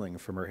physical healing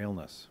from her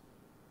illness.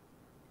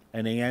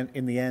 And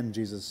in the end,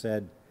 Jesus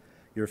said,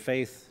 "Your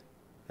faith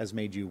has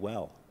made you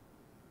well."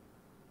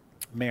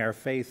 May our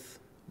faith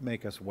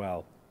make us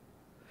well.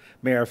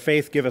 May our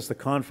faith give us the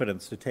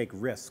confidence to take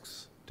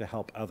risks to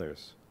help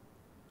others.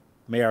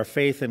 May our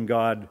faith in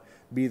God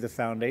be the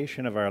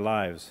foundation of our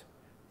lives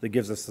that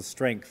gives us the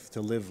strength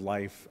to live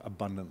life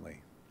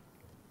abundantly.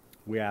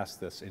 We ask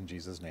this in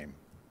Jesus' name.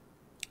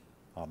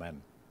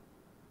 Amen.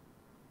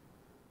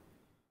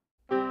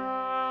 Through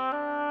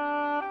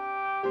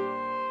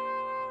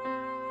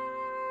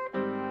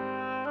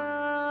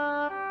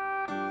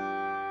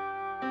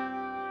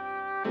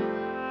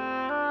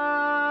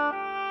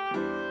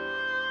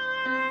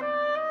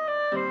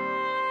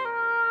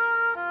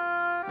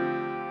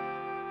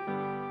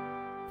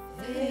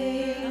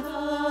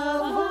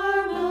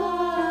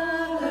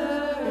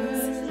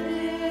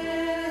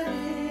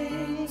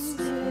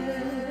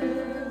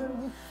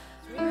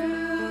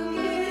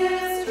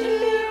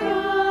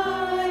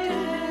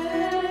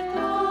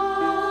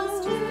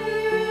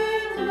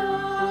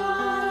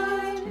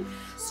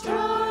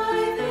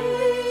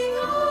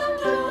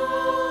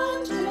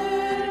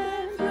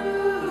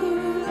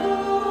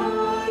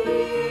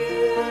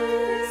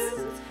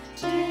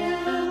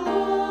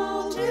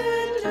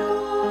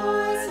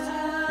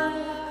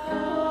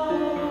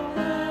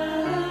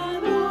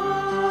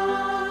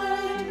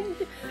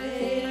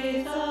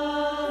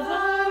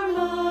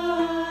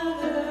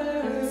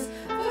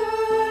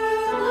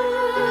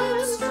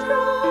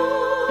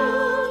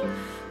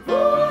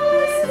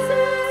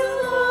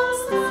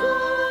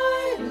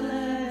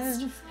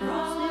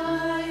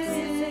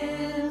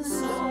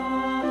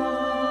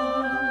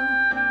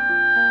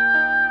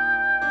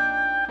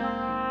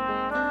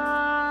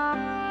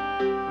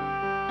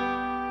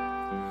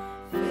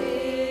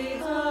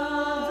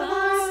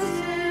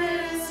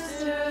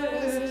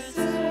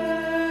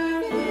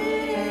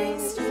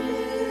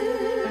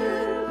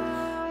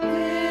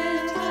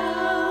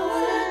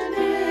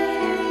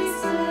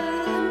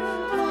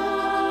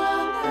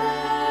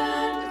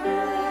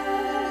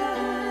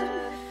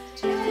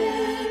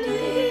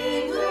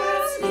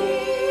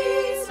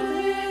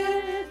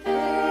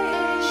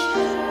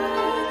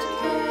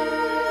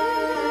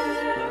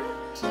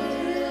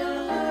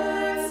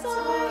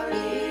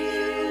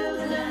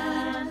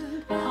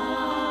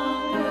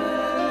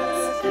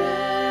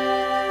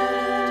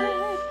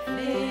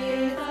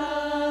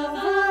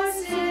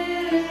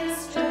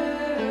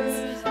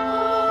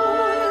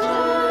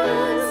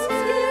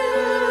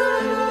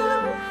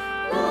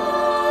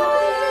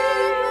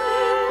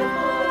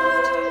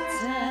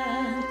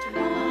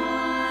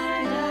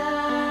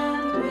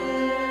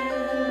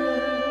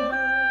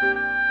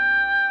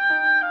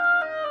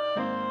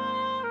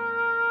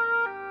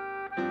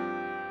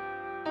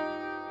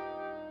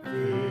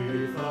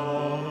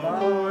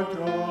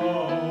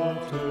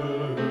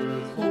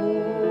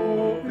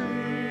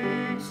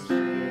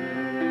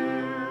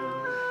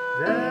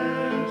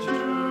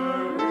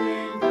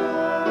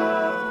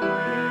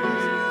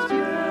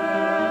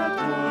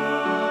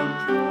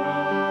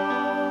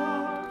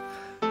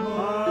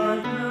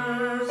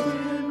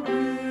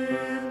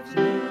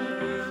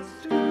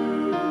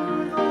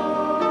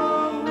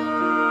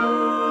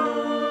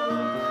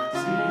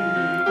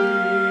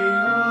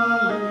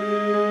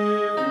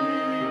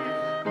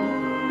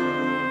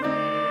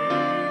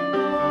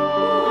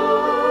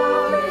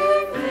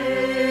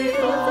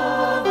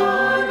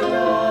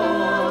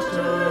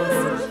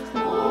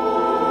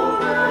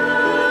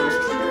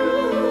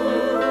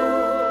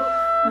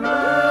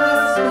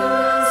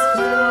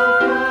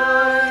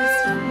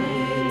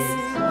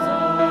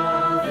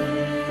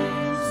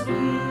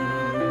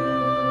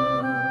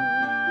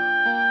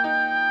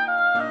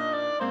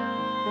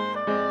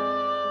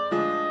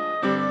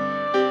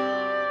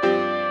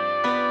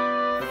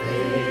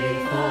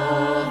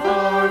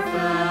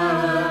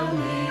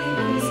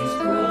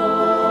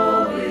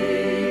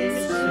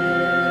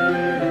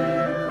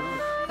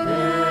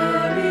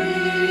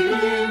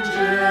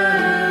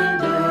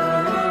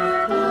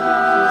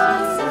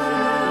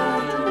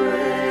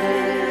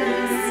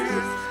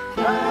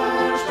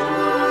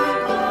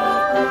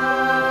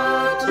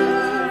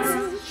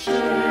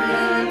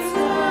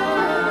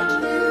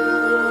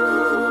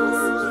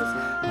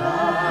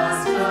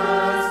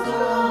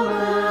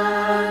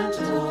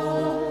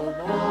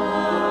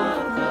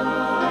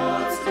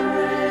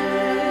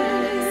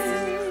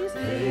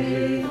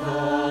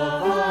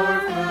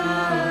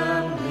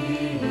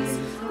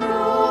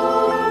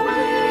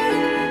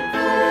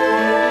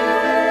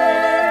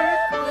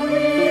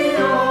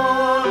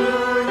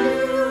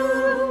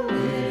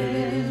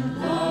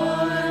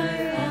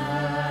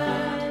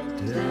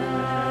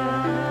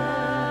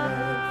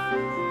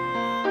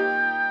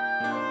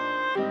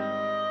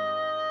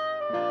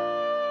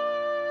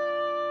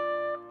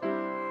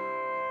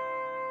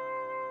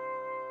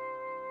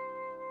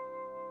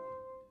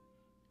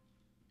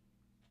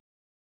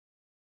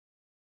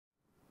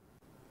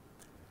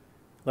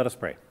Let us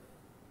pray.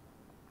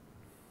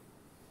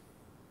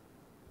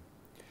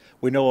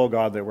 We know, O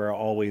God, that we're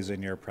always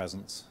in your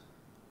presence.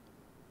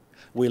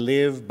 We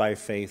live by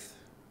faith.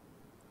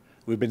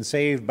 We've been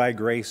saved by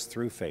grace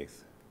through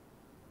faith.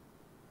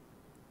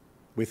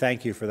 We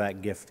thank you for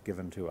that gift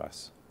given to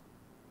us.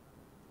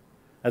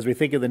 As we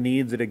think of the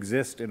needs that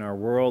exist in our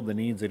world, the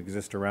needs that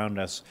exist around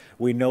us,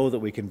 we know that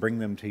we can bring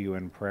them to you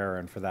in prayer,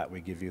 and for that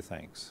we give you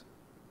thanks.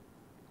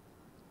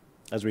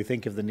 As we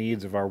think of the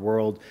needs of our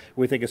world,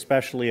 we think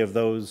especially of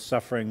those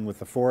suffering with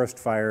the forest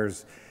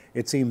fires,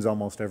 it seems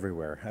almost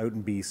everywhere, out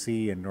in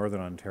BC and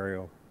Northern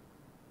Ontario,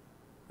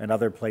 and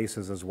other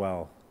places as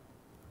well.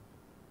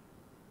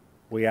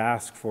 We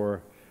ask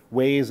for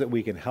ways that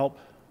we can help,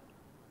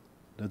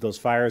 that those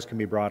fires can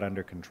be brought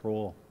under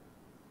control,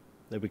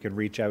 that we can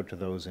reach out to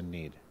those in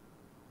need.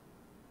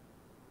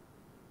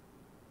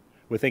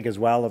 We think as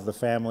well of the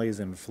families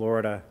in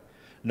Florida,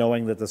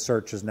 knowing that the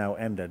search is now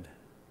ended,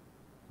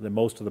 that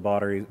most of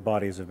the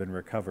bodies have been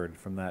recovered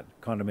from that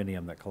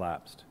condominium that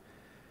collapsed.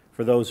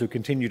 For those who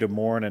continue to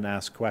mourn and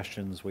ask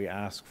questions, we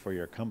ask for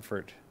your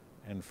comfort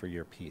and for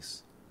your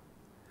peace.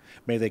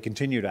 May they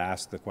continue to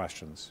ask the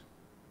questions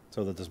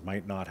so that this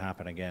might not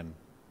happen again.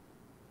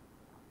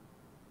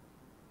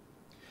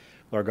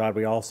 Lord God,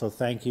 we also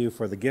thank you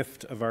for the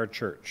gift of our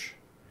church.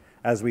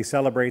 As we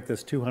celebrate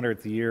this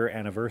 200th year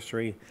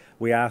anniversary,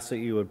 we ask that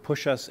you would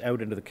push us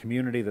out into the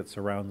community that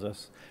surrounds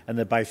us, and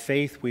that by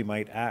faith we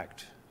might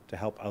act to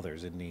help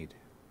others in need.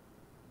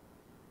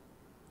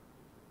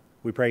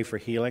 We pray for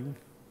healing,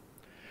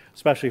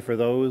 especially for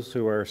those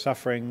who are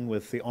suffering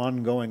with the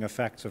ongoing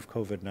effects of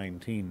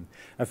COVID-19,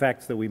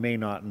 effects that we may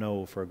not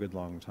know for a good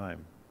long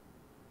time.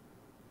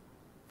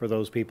 For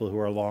those people who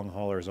are long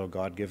haulers, oh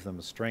God, give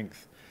them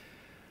strength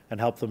and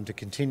help them to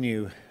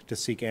continue to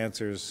seek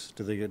answers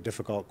to the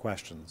difficult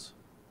questions.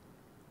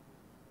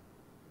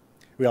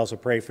 We also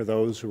pray for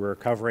those who are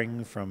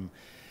recovering from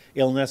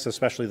illness,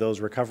 especially those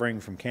recovering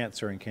from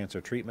cancer and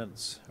cancer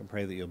treatments. I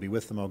pray that you'll be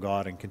with them, O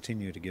God, and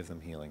continue to give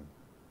them healing.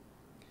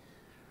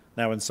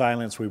 Now in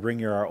silence, we bring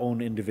you our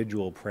own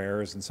individual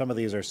prayers, and some of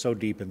these are so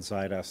deep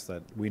inside us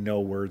that we know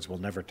words will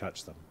never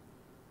touch them.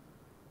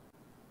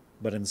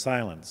 But in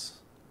silence,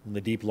 in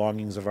the deep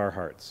longings of our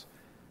hearts,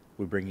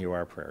 we bring you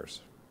our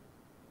prayers.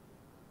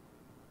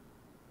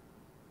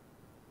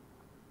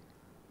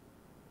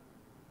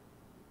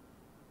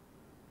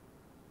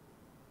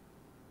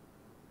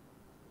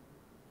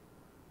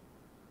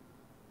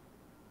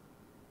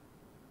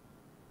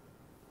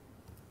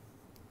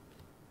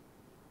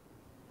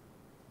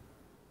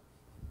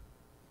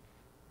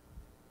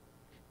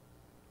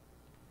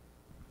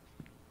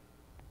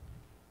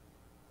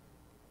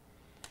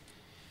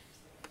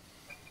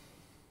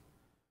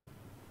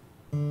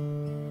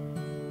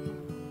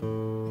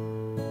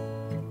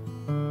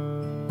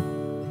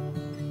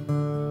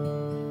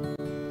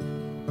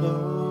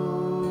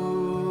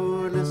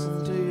 Lord,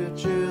 listen to your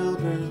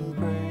children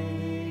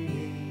pray.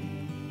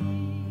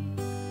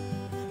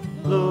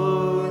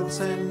 Lord,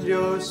 send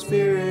your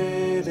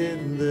Spirit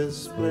in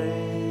this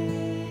place.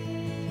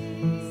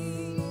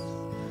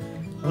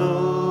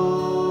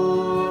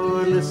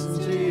 Lord, listen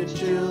to your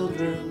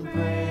children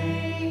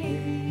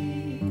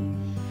pray.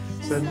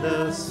 Send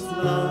us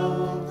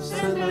love,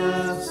 send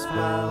us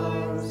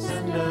power,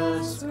 send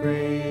us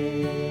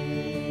grace.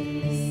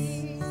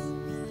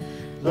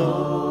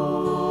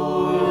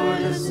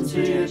 Lord, listen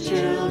to your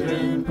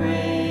children pray.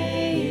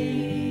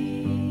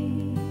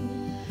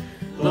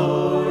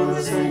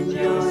 Lord, send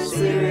your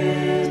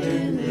Spirit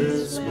in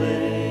this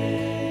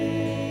place.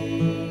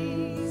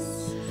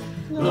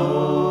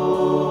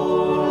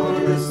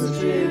 Lord, listen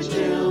to your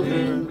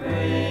children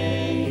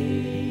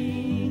pray.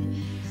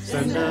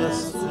 Send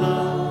us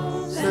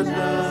love, send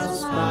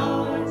us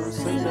power,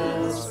 send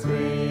us grace.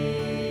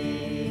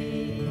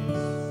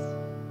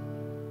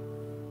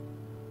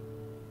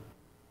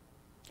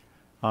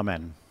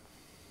 Amen.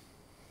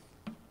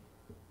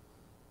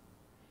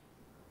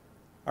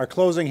 Our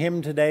closing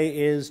hymn today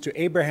is To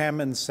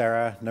Abraham and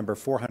Sarah, number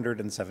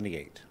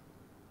 478.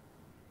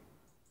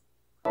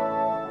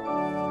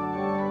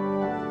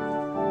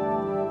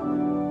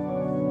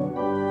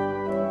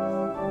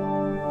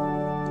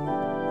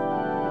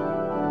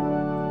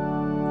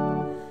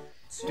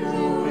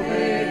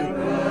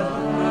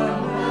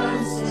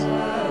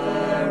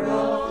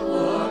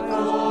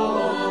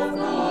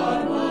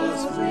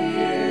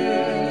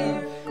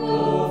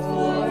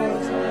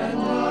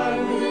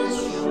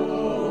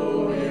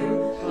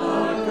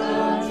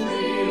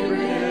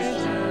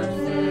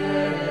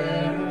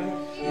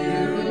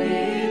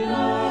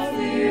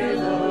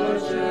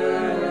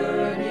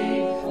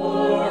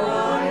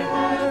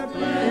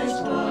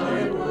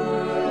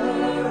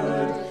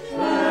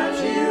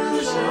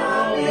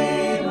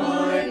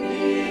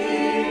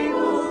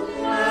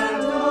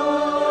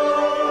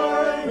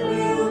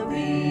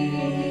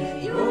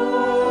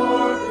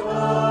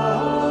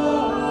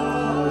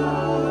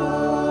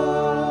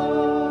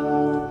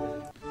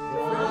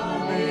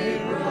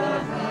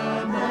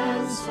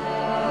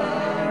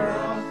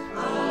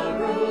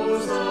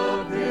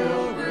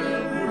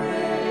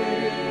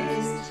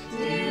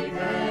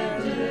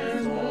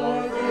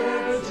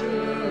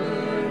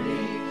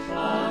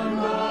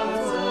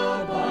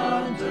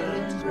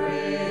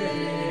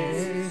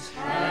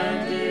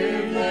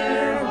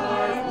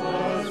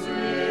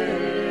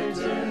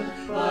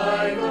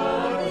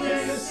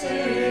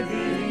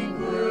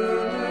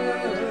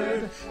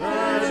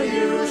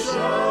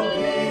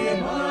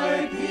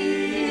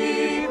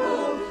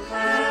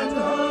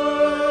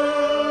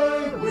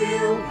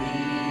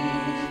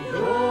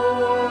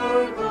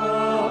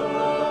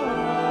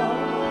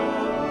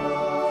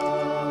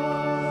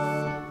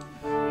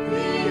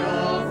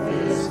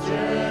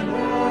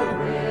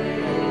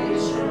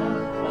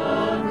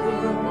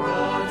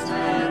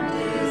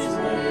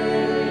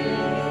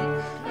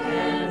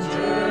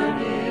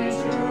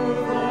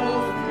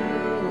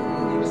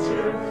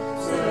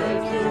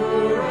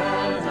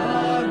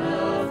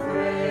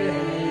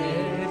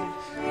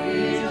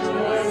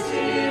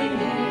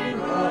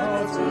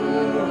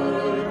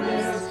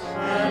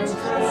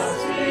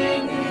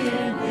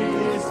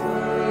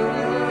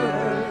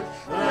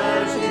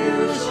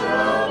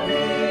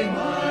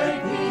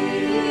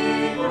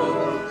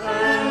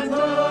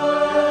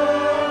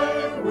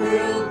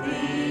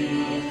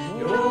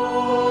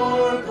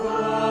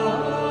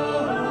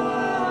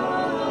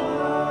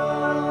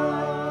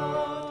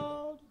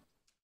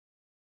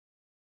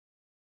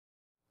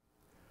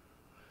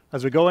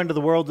 As we go into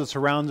the world that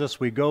surrounds us,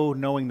 we go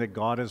knowing that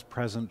God is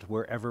present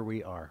wherever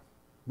we are.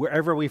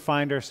 Wherever we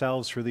find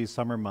ourselves through these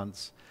summer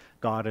months,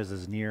 God is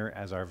as near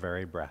as our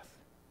very breath.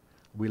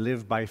 We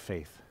live by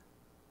faith,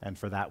 and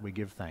for that we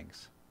give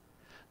thanks.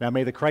 Now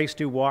may the Christ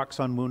who walks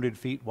on wounded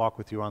feet walk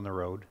with you on the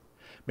road.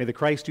 May the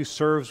Christ who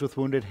serves with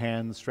wounded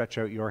hands stretch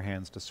out your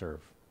hands to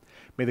serve.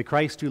 May the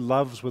Christ who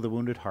loves with a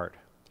wounded heart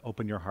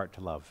open your heart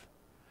to love.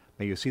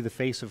 May you see the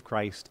face of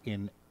Christ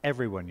in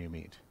everyone you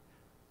meet,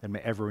 and may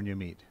everyone you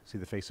meet see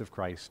the face of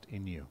Christ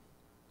in you.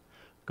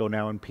 Go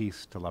now in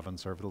peace to love and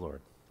serve the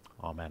Lord.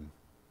 Amen.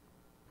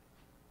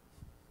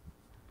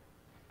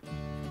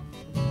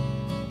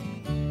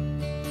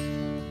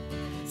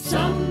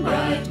 Some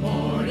bright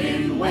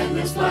morning when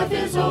this life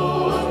is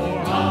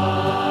o'er,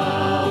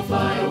 I'll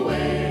fly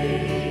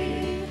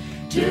away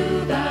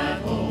to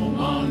that home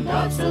on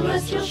God's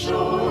celestial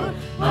shore.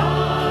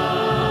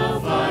 I'll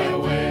fly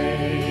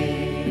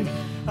away.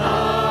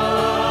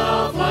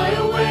 I'll fly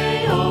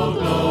away, oh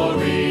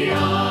glory.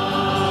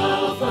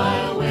 I'll fly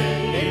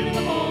away in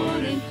the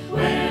morning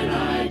when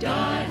I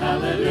die.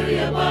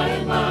 Hallelujah, by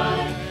and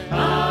by.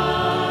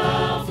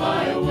 I'll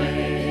fly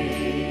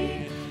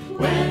away.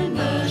 When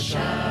the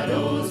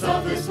shadows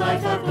of this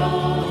life are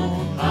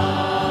gone,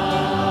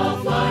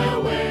 I'll fly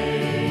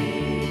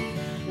away.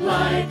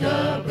 Like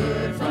a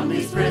bird from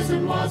these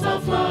prison walls I'll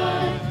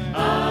fly.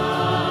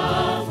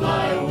 I'll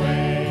fly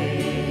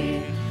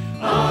away.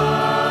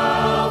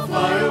 I'll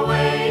fly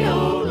away,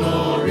 oh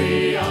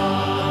glory.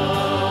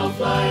 I'll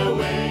fly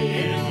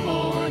away in the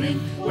morning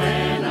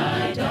when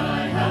I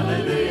die.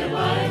 Hallelujah,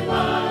 by and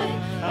by.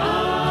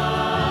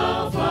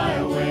 I'll fly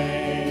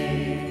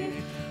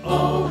away.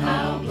 Oh,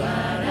 how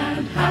glad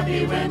and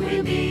happy when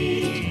we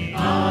meet.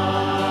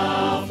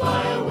 I'll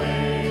fly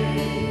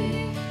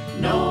away.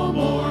 No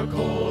more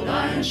cold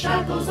iron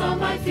shackles on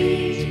my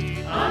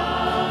feet.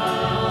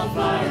 I'll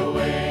fly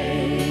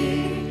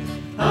away.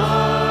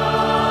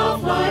 I'll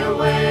fly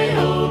away,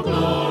 oh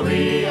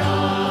glory.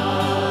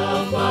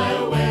 I'll fly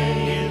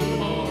away in the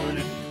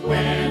morning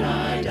when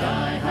I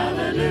die.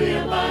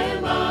 Hallelujah, by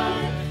and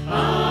by.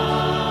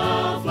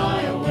 I'll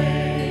fly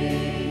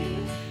away.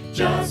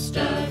 Just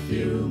a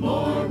few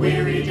more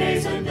weary